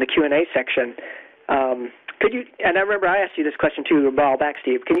theme in the Q&A section. Could you, and I remember I asked you this question too a while back,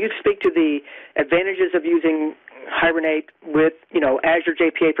 Steve, can you speak to the advantages of using Hibernate with, as your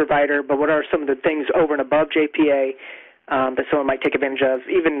JPA provider, but what are some of the things over and above JPA that someone might take advantage of,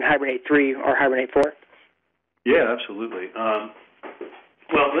 even Hibernate 3 or Hibernate 4? Yeah, absolutely.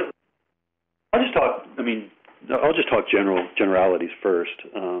 Well, I'll just talk generalities first,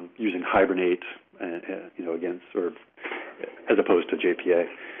 using Hibernate, against, or as opposed to JPA.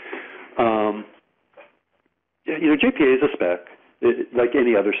 JPA is a spec. Like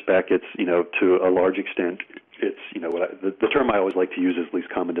any other spec, it's, to a large extent, it's, the term I always like to use is least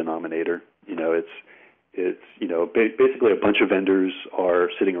common denominator. It's basically a bunch of vendors are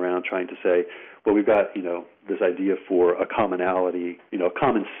sitting around trying to say, well, we've got, this idea for a commonality, a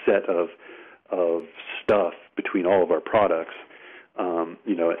common set of of stuff between all of our products,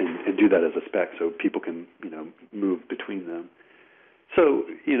 you know, and do that as a spec so people can, you know, move between them. So,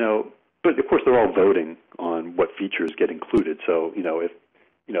 you know, but of course they're all voting on what features get included. So, you know, if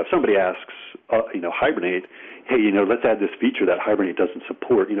somebody asks, you know, Hibernate, hey, you know, let's add this feature that Hibernate doesn't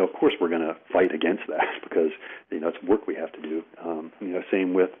support, you know, of course we're going to fight against that because, you know, it's work we have to do. You know,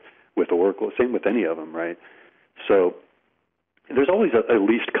 same with Oracle, same with any of them, right? So there's always a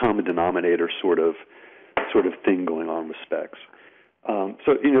least common denominator sort of thing going on with specs.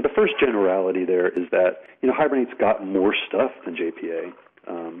 So, you know, the first generality there is that, you know, Hibernate's got more stuff than JPA.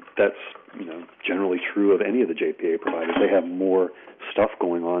 That's, you know, generally true of any of the JPA providers. They have more stuff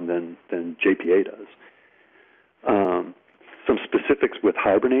going on than JPA does. Some specifics with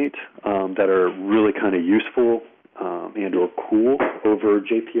Hibernate that are really kind of useful and or cool over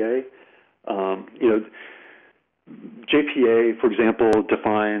JPA. You know, JPA, for example,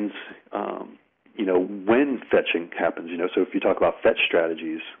 defines you know, when fetching happens, you know, so if you talk about fetch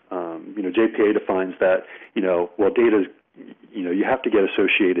strategies, you know, JPA defines that, you know, well, data, you know, you have to get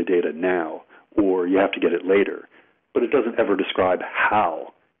associated data now or you have to get it later, but it doesn't ever describe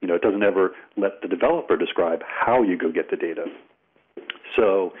how, you know, it doesn't ever let the developer describe how you go get the data.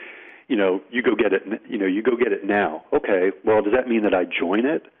 So, you know, you go get it, you know, you go get it now. Okay, well, does that mean that I join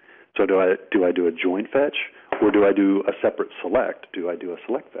it? So do I do a join fetch or do I do a separate select? Do I do a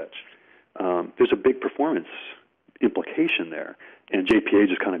select fetch? There's a big performance implication there, and JPA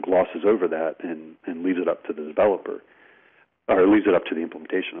just kind of glosses over that and leaves it up to the developer, or leaves it up to the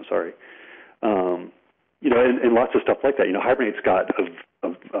implementation, I'm sorry. You know, and lots of stuff like that. You know, Hibernate's got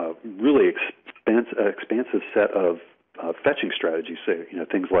a really expansive set of fetching strategies, so, you know,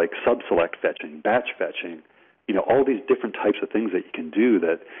 things like sub-select fetching, batch fetching, you know, all these different types of things that you can do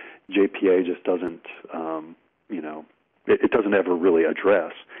that JPA just doesn't, you know, it doesn't ever really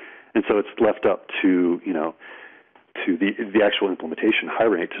address. And so it's left up to, you know, to the actual implementation,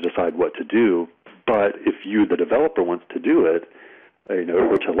 Hibernate, to decide what to do. But if you, the developer, wants to do it, you know,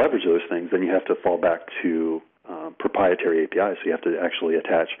 or to leverage those things, then you have to fall back to proprietary APIs. So you have to actually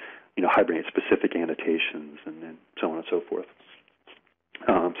attach, you know, Hibernate-specific annotations and so on and so forth.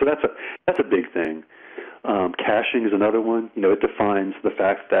 So that's a big thing. Caching is another one. You know, it defines the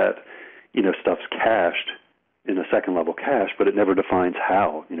fact that, you know, stuff's cached in a second-level cache, but it never defines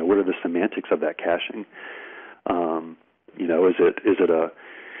how. You know, what are the semantics of that caching? You know, is it a,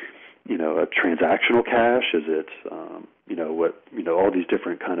 you know, a transactional cache? Is it, you know, what, you know, all these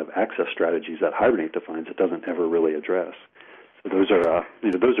different kind of access strategies that Hibernate defines it doesn't ever really address. So those are, you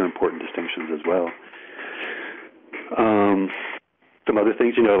know, those are important distinctions as well. Some other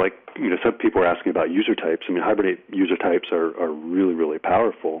things, you know, like, you know, some people are asking about user types. I mean, Hibernate user types are really, really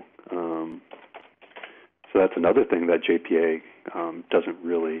powerful. So that's another thing that JPA doesn't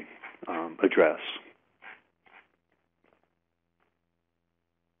really address.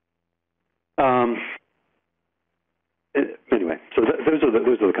 Anyway, so those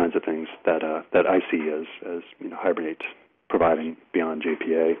are the kinds of things that I see as you know, Hibernate providing beyond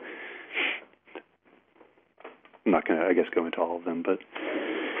JPA. I'm not going to, I guess, go into all of them, but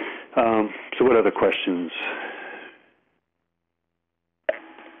so what other questions?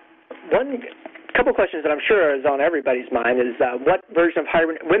 One couple questions that I'm sure is on everybody's mind is what version of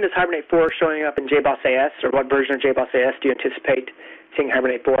Hibernate, when is Hibernate 4 showing up in JBoss AS, or what version of JBoss AS do you anticipate seeing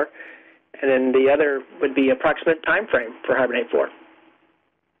Hibernate 4? And then the other would be approximate time frame for Hibernate 4.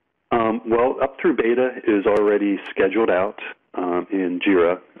 Well, up through beta is already scheduled out in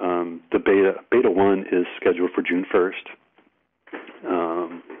Jira. The beta 1 is scheduled for June 1st.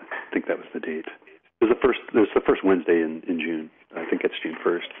 I think that was the date. It was the first Wednesday in June. I think it's June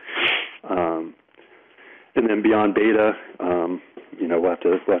 1st. And then beyond beta, you know, we'll have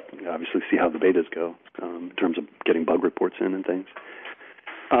to obviously see how the betas go in terms of getting bug reports in and things.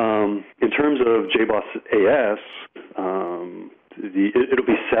 In terms of JBoss AS, it'll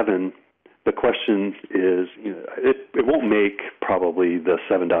be 7. The question is, you know, it won't make probably the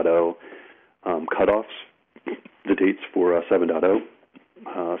 7.0 cutoffs, the dates for 7.0.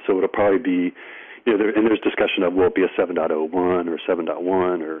 So it'll probably be, you know, and there's discussion of will it be a 7.01 or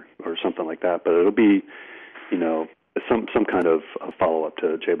 7.1 or something like that, but it'll be, you know, some kind of follow-up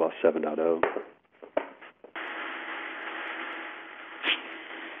to JBoss 7.0.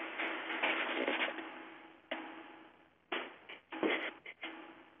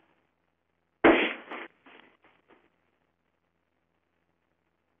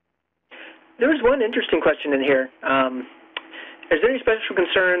 There's one interesting question in here. Is there any special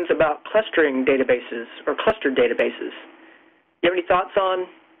concerns about clustering databases or clustered databases? Do you have any thoughts on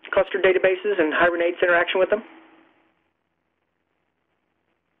clustered databases and Hibernate's interaction with them?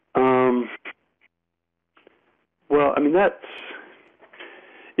 Well, I mean,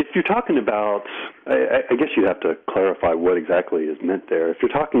 if you're talking about, I guess you'd have to clarify what exactly is meant there. If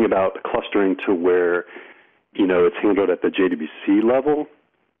you're talking about clustering to where, it's handled at the JDBC level,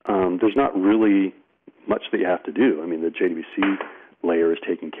 there's not really much that you have to do. I mean, the JDBC layer is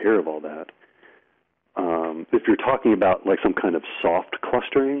taking care of all that. If you're talking about like some kind of soft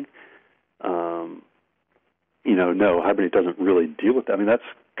clustering, no, Hibernate doesn't really deal with that. I mean, that's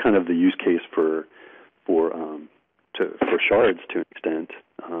kind of the use case for shards to an extent.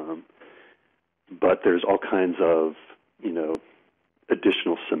 But there's all kinds of,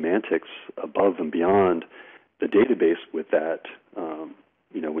 additional semantics above and beyond the database with that,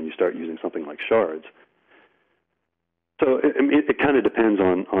 when you start using something like shards. So it kind of depends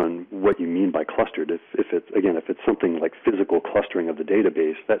on what you mean by clustered. If it's something like physical clustering of the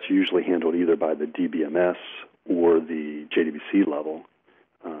database, that's usually handled either by the DBMS or the JDBC level.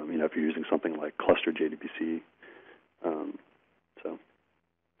 If you're using something like clustered JDBC.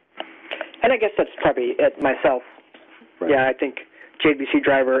 And I guess that's probably it myself. Right. Yeah, I think JDBC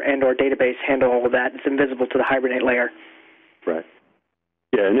driver and or database handle all of that. It's invisible to the Hibernate layer. Right.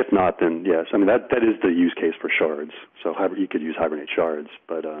 Yeah, and if not, then yes. I mean, that is the use case for shards. So you could use Hibernate shards,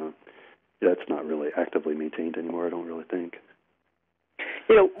 but that's not really actively maintained anymore, I don't really think.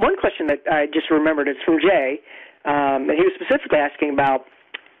 One question that I just remembered is from Jay, and he was specifically asking about,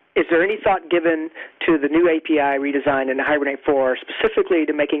 is there any thought given to the new API redesign in Hibernate 4, specifically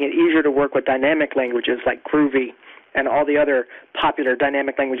to making it easier to work with dynamic languages like Groovy and all the other popular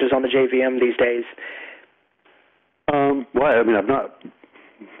dynamic languages on the JVM these days? Well, I mean, I've not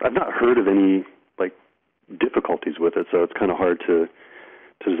heard of any difficulties with it, so it's kind of hard to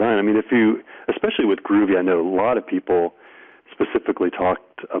design. I mean, especially with Groovy, I know a lot of people specifically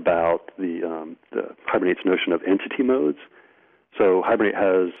talked about the Hibernate's notion of entity modes. So Hibernate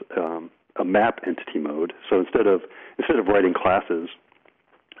has a map entity mode. So instead of writing classes,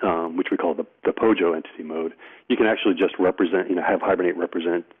 which we call the POJO entity mode, you can actually just have Hibernate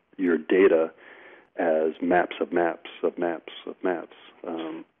represent your data as maps of maps of maps of maps.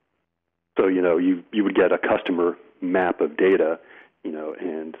 So you would get a customer map of data,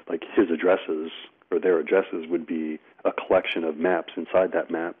 and like his addresses or their addresses would be a collection of maps inside that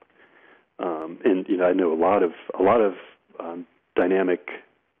map. And I know a lot of dynamic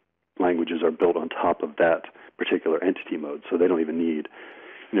languages are built on top of that particular entity mode, so they don't even need,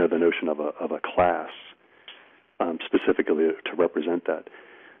 the notion of a class specifically to represent that.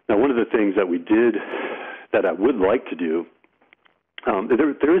 Now, one of the things that we did that I would like to do,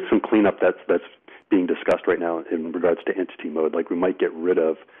 there is some cleanup that's being discussed right now in regards to entity mode. Like we might get rid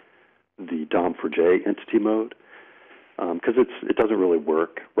of the DOM4J entity mode because it doesn't really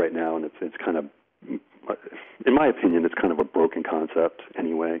work right now, and it's kind of, in my opinion, it's kind of a broken concept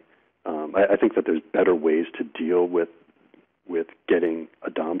anyway. I think that there's better ways to deal with getting a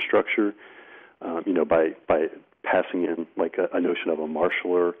DOM structure, by passing in like a notion of a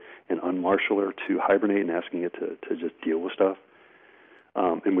marshaller and unmarshaller to Hibernate and asking it to just deal with stuff.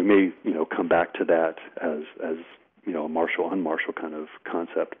 And we may, come back to that as a marshal-unmarshal kind of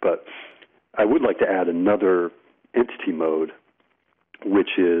concept. But I would like to add another entity mode,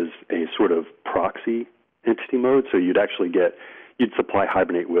 which is a sort of proxy entity mode. So you'd supply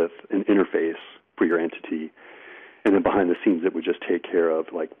Hibernate with an interface for your entity, and then behind the scenes it would just take care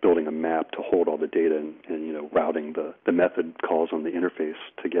of like building a map to hold all the data and routing the method calls on the interface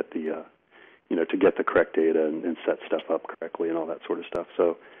to get the the correct data and set stuff up correctly and all that sort of stuff.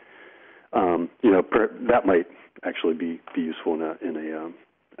 So that might actually be useful in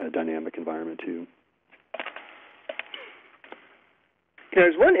a dynamic environment too.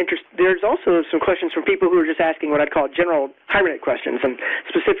 There's also some questions from people who are just asking what I'd call general Hibernate questions, and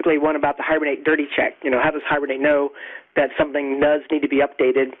specifically one about the Hibernate dirty check. How does Hibernate know that something does need to be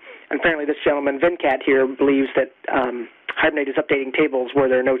updated? And apparently this gentleman, Venkat here, believes that Hibernate is updating tables where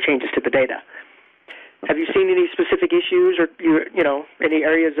there are no changes to the data. Have you seen any specific issues or, any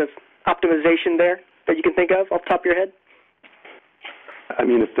areas of optimization there that you can think of off the top of your head? I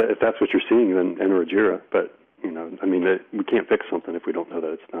mean, if that's what you're seeing, then enter a JIRA, but we can't fix something if we don't know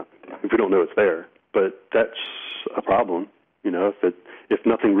that if we don't know it's there. But that's a problem, if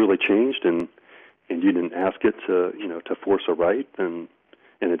nothing really changed and you didn't ask it to force a write and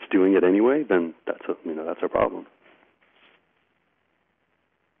it's doing it anyway, then that's a problem.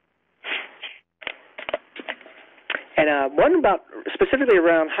 And one about specifically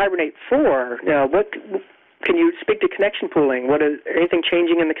around Hibernate 4. What can you speak to connection pooling? Anything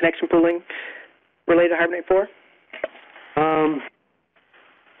changing in the connection pooling related to Hibernate 4?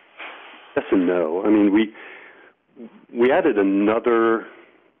 Yes and no. I mean, we added another.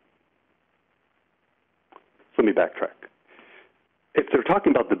 let me backtrack. If they're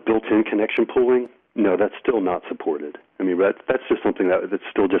talking about the built-in connection pooling, no, that's still not supported. I mean, that's just something that's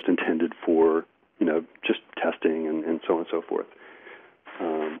still just intended for, just testing and so on and so forth.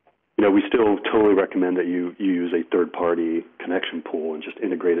 We still totally recommend that you use a third-party connection pool and just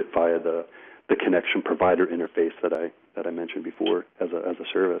integrate it via the connection provider interface that I mentioned before as a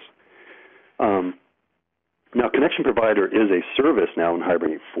service. Now, connection provider is a service now in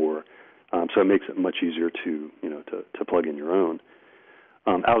Hibernate 4, so it makes it much easier to plug in your own.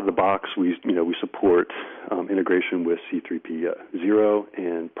 Out of the box, we support integration with C3P0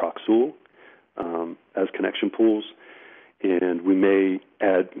 and Proxul as connection pools, and we may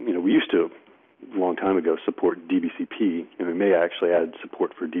add. We used to a long time ago support DBCP, and we may actually add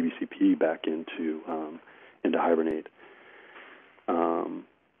support for DBCP back into Hibernate. Now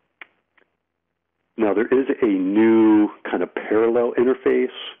there is a new kind of parallel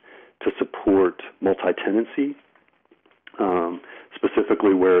interface to support multi-tenancy.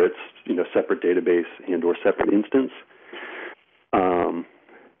 Specifically where it's separate database and or separate instance. A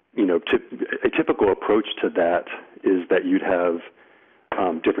typical approach to that is that you'd have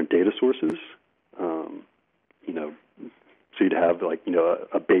different data sources. So you'd have a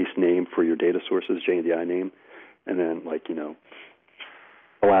base name for your data sources, JNDI name, and then the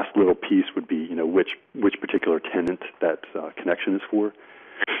last little piece would be which particular tenant that connection is for.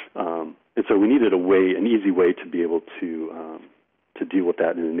 And so we needed an easy way to be able to deal with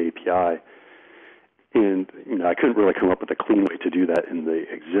that in an API. And I couldn't really come up with a clean way to do that in the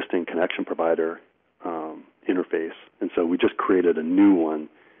existing connection provider interface. And so we just created a new one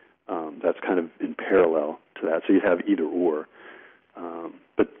that's kind of in parallel to that. So you have either or.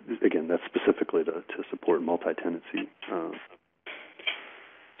 But again, that's specifically to support multi-tenancy.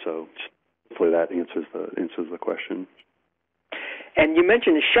 So hopefully that answers the question. And you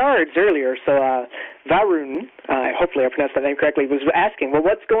mentioned shards earlier, so Varun, hopefully I pronounced that name correctly, was asking, well,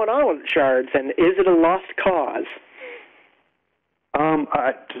 what's going on with shards, and is it a lost cause?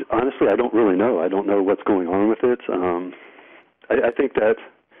 Honestly, I don't really know. I don't know what's going on with it. I think that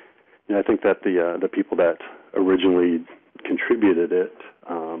the people that originally contributed it,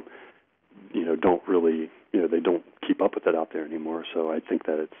 don't really, they don't keep up with it out there anymore. So I think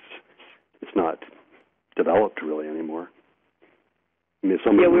that it's not developed really anymore. I mean,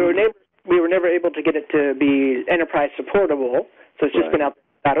 we were never able to get it to be enterprise supportable, so it's just been out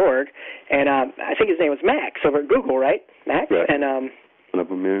there .org. And I think his name was Max over at Google, right? Max? Right. And one of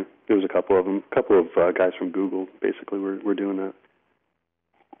them, yeah. There was a couple of them. A couple of guys from Google basically were doing that.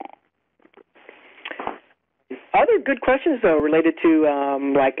 Other good questions though related to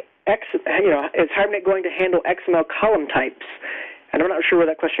is Hibernate going to handle XML column types? And I'm not sure where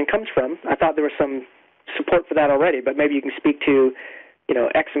that question comes from. I thought there was some support for that already, but maybe you can speak to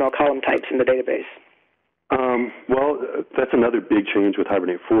XML column types in the database. Well, that's another big change with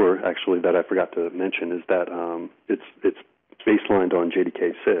Hibernate 4, actually, that I forgot to mention, is that it's baselined on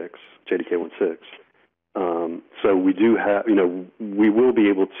JDK 1.6. So we do have, we will be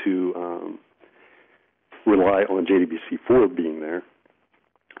able to rely on JDBC4 being there.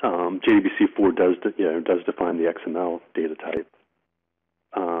 JDBC4 does define the XML data type.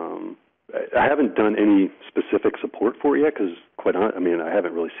 I haven't done any specific support for it yet because, I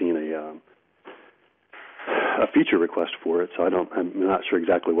haven't really seen a feature request for it, so I'm not sure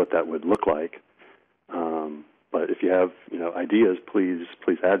exactly what that would look like. But if you have, ideas, please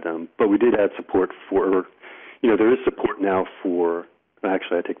add them. But we did add support for, there is support now for.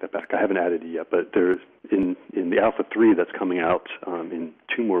 Actually, I take that back. I haven't added it yet, but there's in the Alpha 3 that's coming out in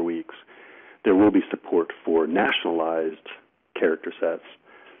 2 more weeks, there will be support for nationalized character sets.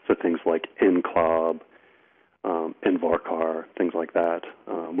 So things like NCLOB, NVARCHAR, things like that,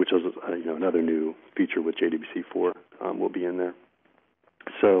 which is another new feature with JDBC4 will be in there.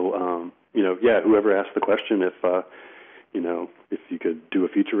 So whoever asked the question, if you could do a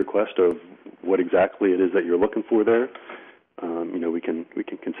feature request of what exactly it is that you're looking for there, we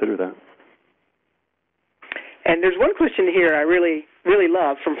can consider that. And there's one question here I really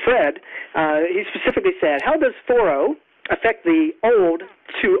love from Fred. He specifically said, how does 4.0 affect the old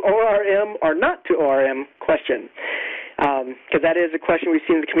to ORM or not to ORM question? Because that is a question we've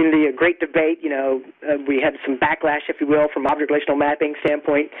seen in the community, a great debate. We had some backlash, if you will, from object relational mapping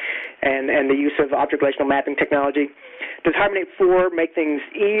standpoint and the use of object relational mapping technology. Does Hibernate 4 make things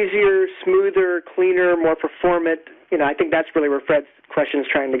easier, smoother, cleaner, more performant? I think that's really where Fred's question is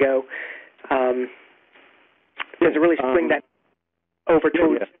trying to go. Does it really swing that over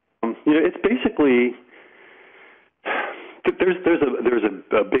towards? It's basically there's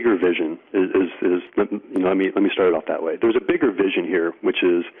a bigger vision. Let me start it off that way. There's a bigger vision here, which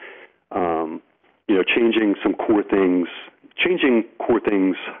is changing core things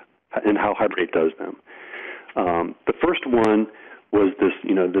in how Hibernate does them. The first one was this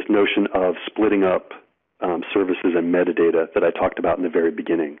notion of splitting up services and metadata that I talked about in the very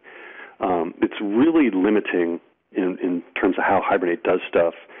beginning. It's really limiting in terms of how Hibernate does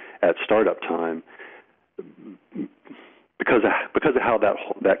stuff at startup time because of how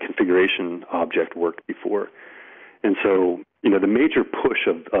that configuration object worked before. And so, the major push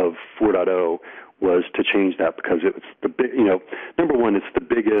of 4.0 was to change that because it's number one, it's the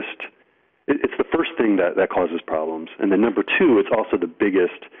biggest, it's the first thing that causes problems. And then number two, it's also the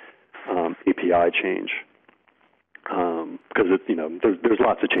biggest API change because there's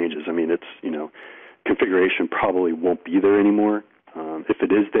lots of changes. I mean, it's, configuration probably won't be there anymore. If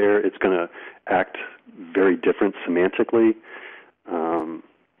it is there, it's going to act very different semantically.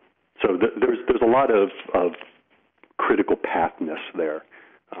 So there's a lot of critical pathness there.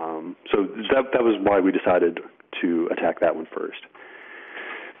 So that was why we decided to attack that one first.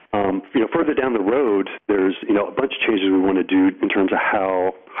 Further down the road, there's a bunch of changes we want to do in terms of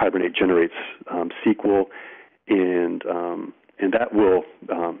how Hibernate generates SQL, and that will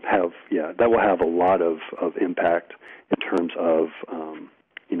have a lot of impact in terms of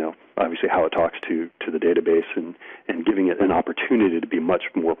obviously how it talks to the database and giving it an opportunity to be much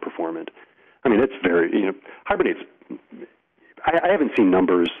more performant. I mean, it's very Hibernate's. I haven't seen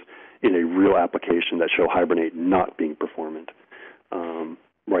numbers in a real application that show Hibernate not being performant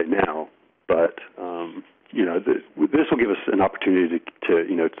right now, but this will give us an opportunity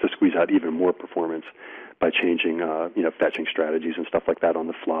to squeeze out even more performance by changing fetching strategies and stuff like that on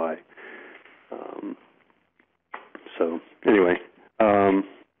the fly. So anyway.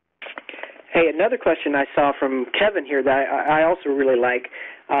 Hey, another question I saw from Kevin here that I also really like,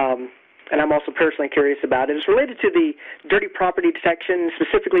 and I'm also personally curious about it, is related to the dirty property detection,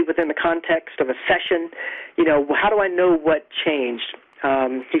 specifically within the context of a session. How do I know what changed?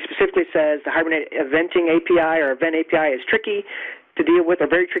 He specifically says the Hibernate eventing API or event API is tricky to deal with, or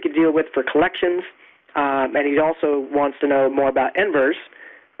very tricky to deal with for collections. And he also wants to know more about NVERS,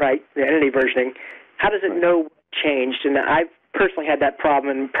 right, the entity versioning. How does it know what changed? And I've personally had that problem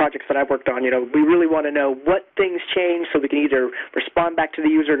in projects that I've worked on. We really want to know what things changed so we can either respond back to the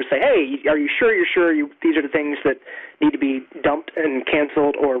user to say, hey, are you sure these are the things that need to be dumped and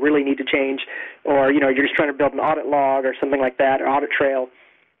canceled or really need to change, or, you're just trying to build an audit log or something like that, or audit trail.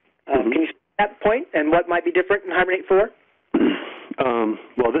 Can you speak to that point and what might be different in Hibernate 4?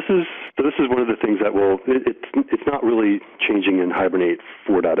 Well, this is one of the things that it's not really changing in Hibernate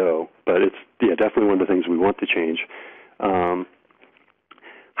 4.0, but it's definitely one of the things we want to change.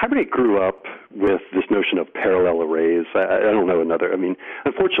 Hibernate grew up with this notion of parallel arrays. I don't know another. I mean,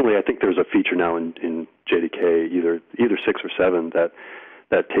 unfortunately, I think there's a feature now in JDK, either 6 or 7,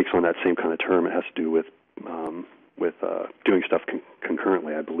 that takes on that same kind of term. It has to do with doing stuff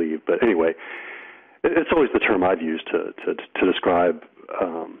concurrently, I believe. But anyway, it's always the term I've used to describe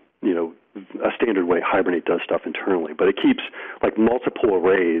a standard way Hibernate does stuff internally. But it keeps like multiple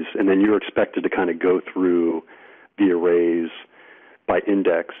arrays, and then you're expected to kind of go through the arrays by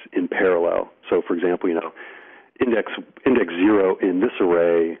index in parallel. So, for example, index 0 in this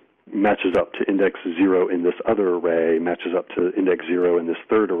array matches up to index 0 in this other array, matches up to index 0 in this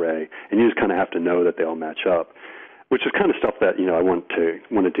third array, and you just kind of have to know that they all match up, which is kind of stuff that I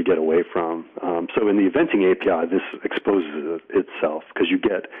wanted to get away from. So in the eventing API, this exposes itself because you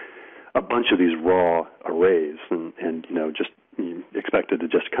get a bunch of these raw arrays, and just expected to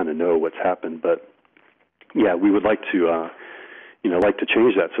just kind of know what's happened. But yeah, we would like to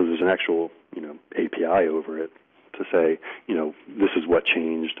change that so there's an actual API over it to say this is what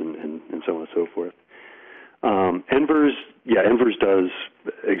changed and so on and so forth. NVERS does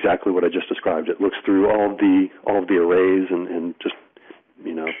exactly what I just described. It looks through all of the arrays and just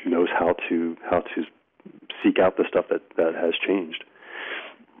knows how to seek out the stuff that has changed.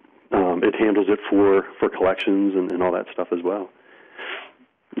 It handles it for collections and all that stuff as well.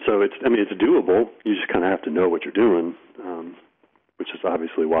 So it's doable. You just kind of have to know what you're doing, which is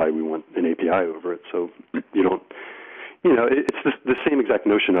obviously why we want an API over it. So you don't. It's the same exact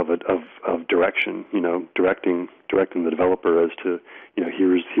notion of direction. Directing the developer as to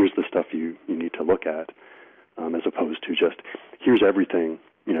here's the stuff you need to look at, as opposed to just here's everything.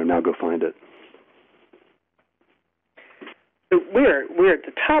 Now go find it. We're at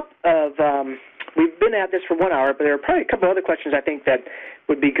the top of. We've been at this for 1 hour, but there are probably a couple other questions I think that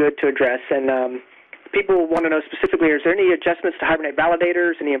would be good to address. And people want to know specifically: is there any adjustments to Hibernate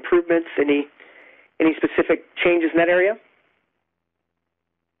validators? Any improvements? Any specific changes in that area?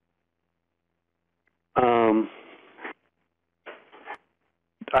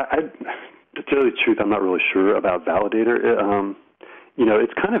 To tell you the truth, I'm not really sure about Validator.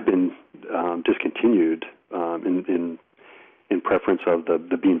 It's kind of been discontinued in preference of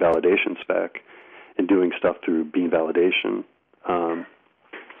the bean validation spec and doing stuff through bean validation.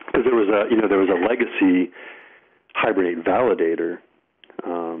 Because there was a legacy Hibernate validator,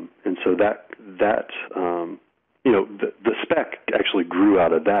 and so that the spec actually grew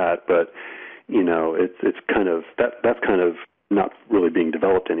out of that, but it's kind of that's kind of not really being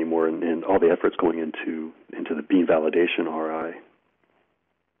developed anymore, and all the effort's going into the bean validation RI.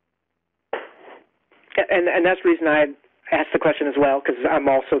 And that's the reason I asked the question as well, because I'm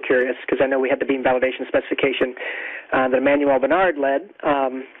also curious, because I know we had the bean validation specification that Emmanuel Bernard led,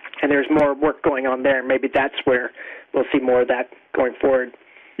 and there's more work going on there. Maybe that's where we'll see more of that going forward.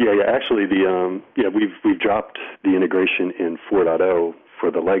 Yeah. Actually, we've dropped the integration in 4.0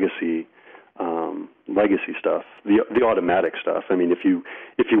 for the legacy stuff, the automatic stuff. I mean, if you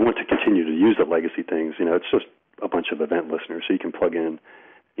want to continue to use the legacy things, it's just a bunch of event listeners, so you can plug in,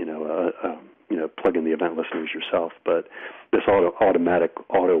 plug in the event listeners yourself. But this automatic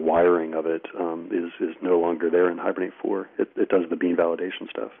auto wiring of it is no longer there in Hibernate 4. It does the bean validation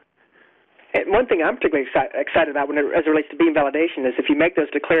stuff. And one thing I'm particularly excited about as it relates to bean validation is if you make those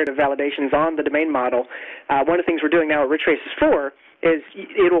declarative validations on the domain model, one of the things we're doing now at Rich Races 4 is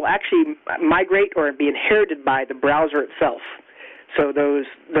it will actually migrate or be inherited by the browser itself. So those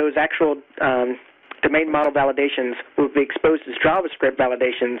actual domain model validations will be exposed as JavaScript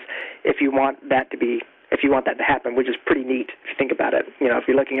validations if you want that to happen, which is pretty neat if you think about it. If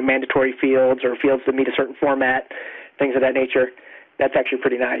you're looking at mandatory fields or fields that meet a certain format, things of that nature, that's actually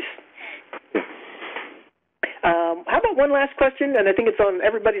pretty nice. How about one last question, and I think it's on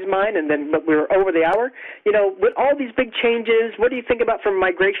everybody's mind, but we're over the hour. With all these big changes, what do you think about from a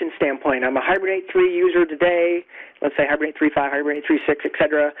migration standpoint? I'm a Hibernate 3 user today, let's say Hibernate 3.5, Hibernate 3.6,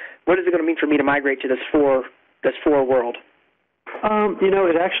 etc. What is it going to mean for me to migrate to this 4 world?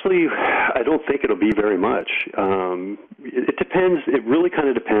 It actually, I don't think it'll be very much. It depends. It really kind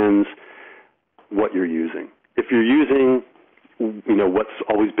of depends what you're using. If you're using what's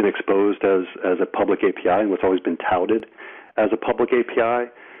always been exposed as a public API and what's always been touted as a public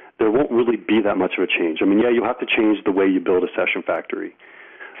API, there won't really be that much of a change. I mean, yeah, you'll have to change the way you build a session factory,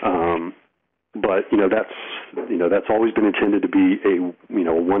 but that's always been intended to be a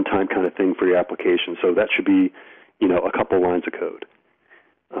one-time kind of thing for your application. So that should be a couple lines of code.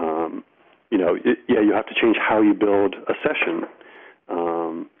 You have to change how you build a session.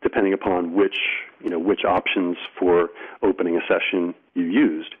 Depending upon which options for opening a session you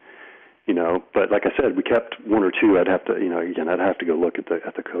used, But like I said, we kept one or two. I'd have to go look at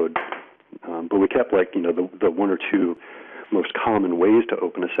the code. But we kept the one or two most common ways to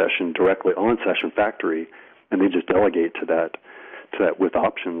open a session directly on Session Factory, and they just delegate to that with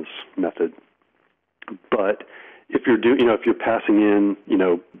options method. But if you're passing in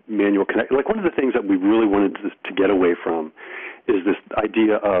manual connect, like one of the things that we really wanted to get away from is this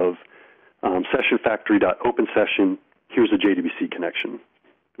idea of session factory.open session. Here's a JDBC connection,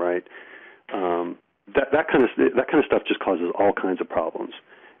 right? That kind of stuff just causes all kinds of problems,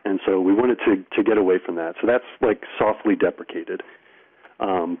 and so we wanted to get away from that. So that's like softly deprecated.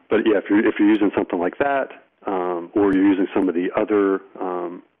 But yeah, if you're using something like that, or you're using some of the other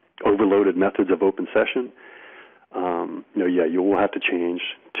overloaded methods of open session, you will have to change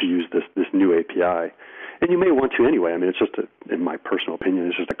to use this new API. And you may want to anyway. I mean, it's just, in my personal opinion,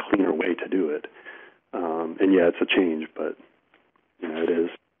 it's just a cleaner way to do it. And yeah, it's a change, but it is.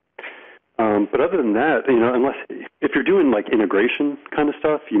 But other than that, unless if you're doing like integration kind of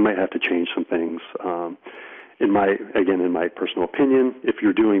stuff, you might have to change some things. In my personal opinion, if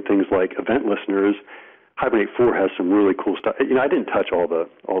you're doing things like event listeners, Hibernate 4 has some really cool stuff. I didn't touch all the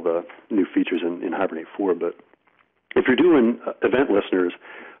new features in Hibernate 4, but if you're doing event listeners,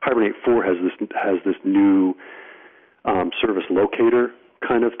 Hibernate 4 has this new service locator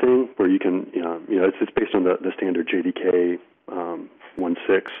kind of thing where you can, it's based on the standard JDK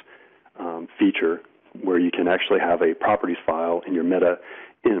 1.6 feature where you can actually have a properties file in your meta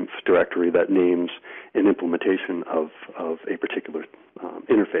inf directory that names an implementation of a particular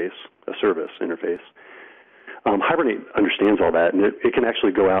interface, a service interface. Hibernate understands all that, and it can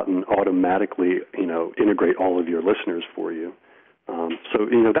actually go out and automatically, integrate all of your listeners for you. So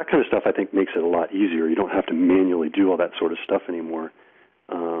that kind of stuff I think makes it a lot easier. You don't have to manually do all that sort of stuff anymore.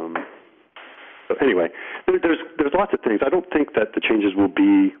 So anyway, there's lots of things. I don't think that the changes will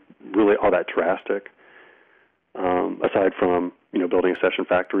be really all that drastic, aside from building a session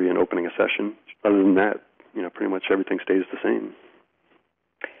factory and opening a session. Other than that, pretty much everything stays the same.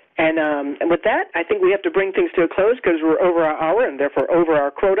 And with that, I think we have to bring things to a close because we're over our hour and therefore over our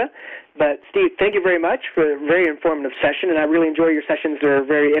quota. But, Steve, thank you very much for a very informative session, and I really enjoy your sessions. They're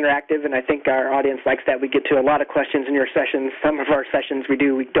very interactive, and I think our audience likes that. We get to a lot of questions in your sessions. Some of our sessions we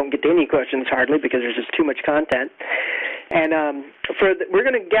don't get to any questions hardly because there's just too much content. And we're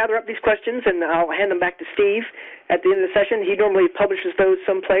going to gather up these questions, and I'll hand them back to Steve at the end of the session. He normally publishes those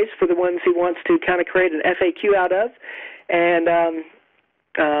someplace for the ones he wants to kind of create an FAQ out of. And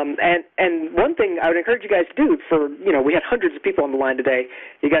one thing I would encourage you guys to do we had hundreds of people on the line today.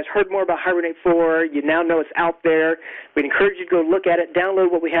 You guys heard more about Hibernate 4. You now know it's out there. We'd encourage you to go look at it,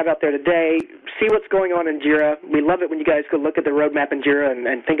 download what we have out there today, see what's going on in JIRA. We love it when you guys go look at the roadmap in JIRA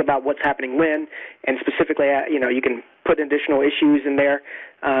and think about what's happening when, and specifically, you can put additional issues in there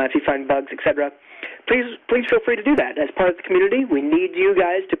if you find bugs, etc. Please feel free to do that. As part of the community, we need you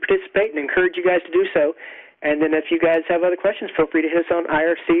guys to participate and encourage you guys to do so. And then if you guys have other questions, feel free to hit us on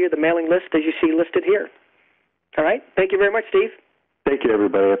IRC or the mailing list as you see listed here. All right. Thank you very much, Steve. Thank you,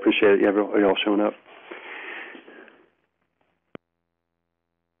 everybody. I appreciate it. You all showing up.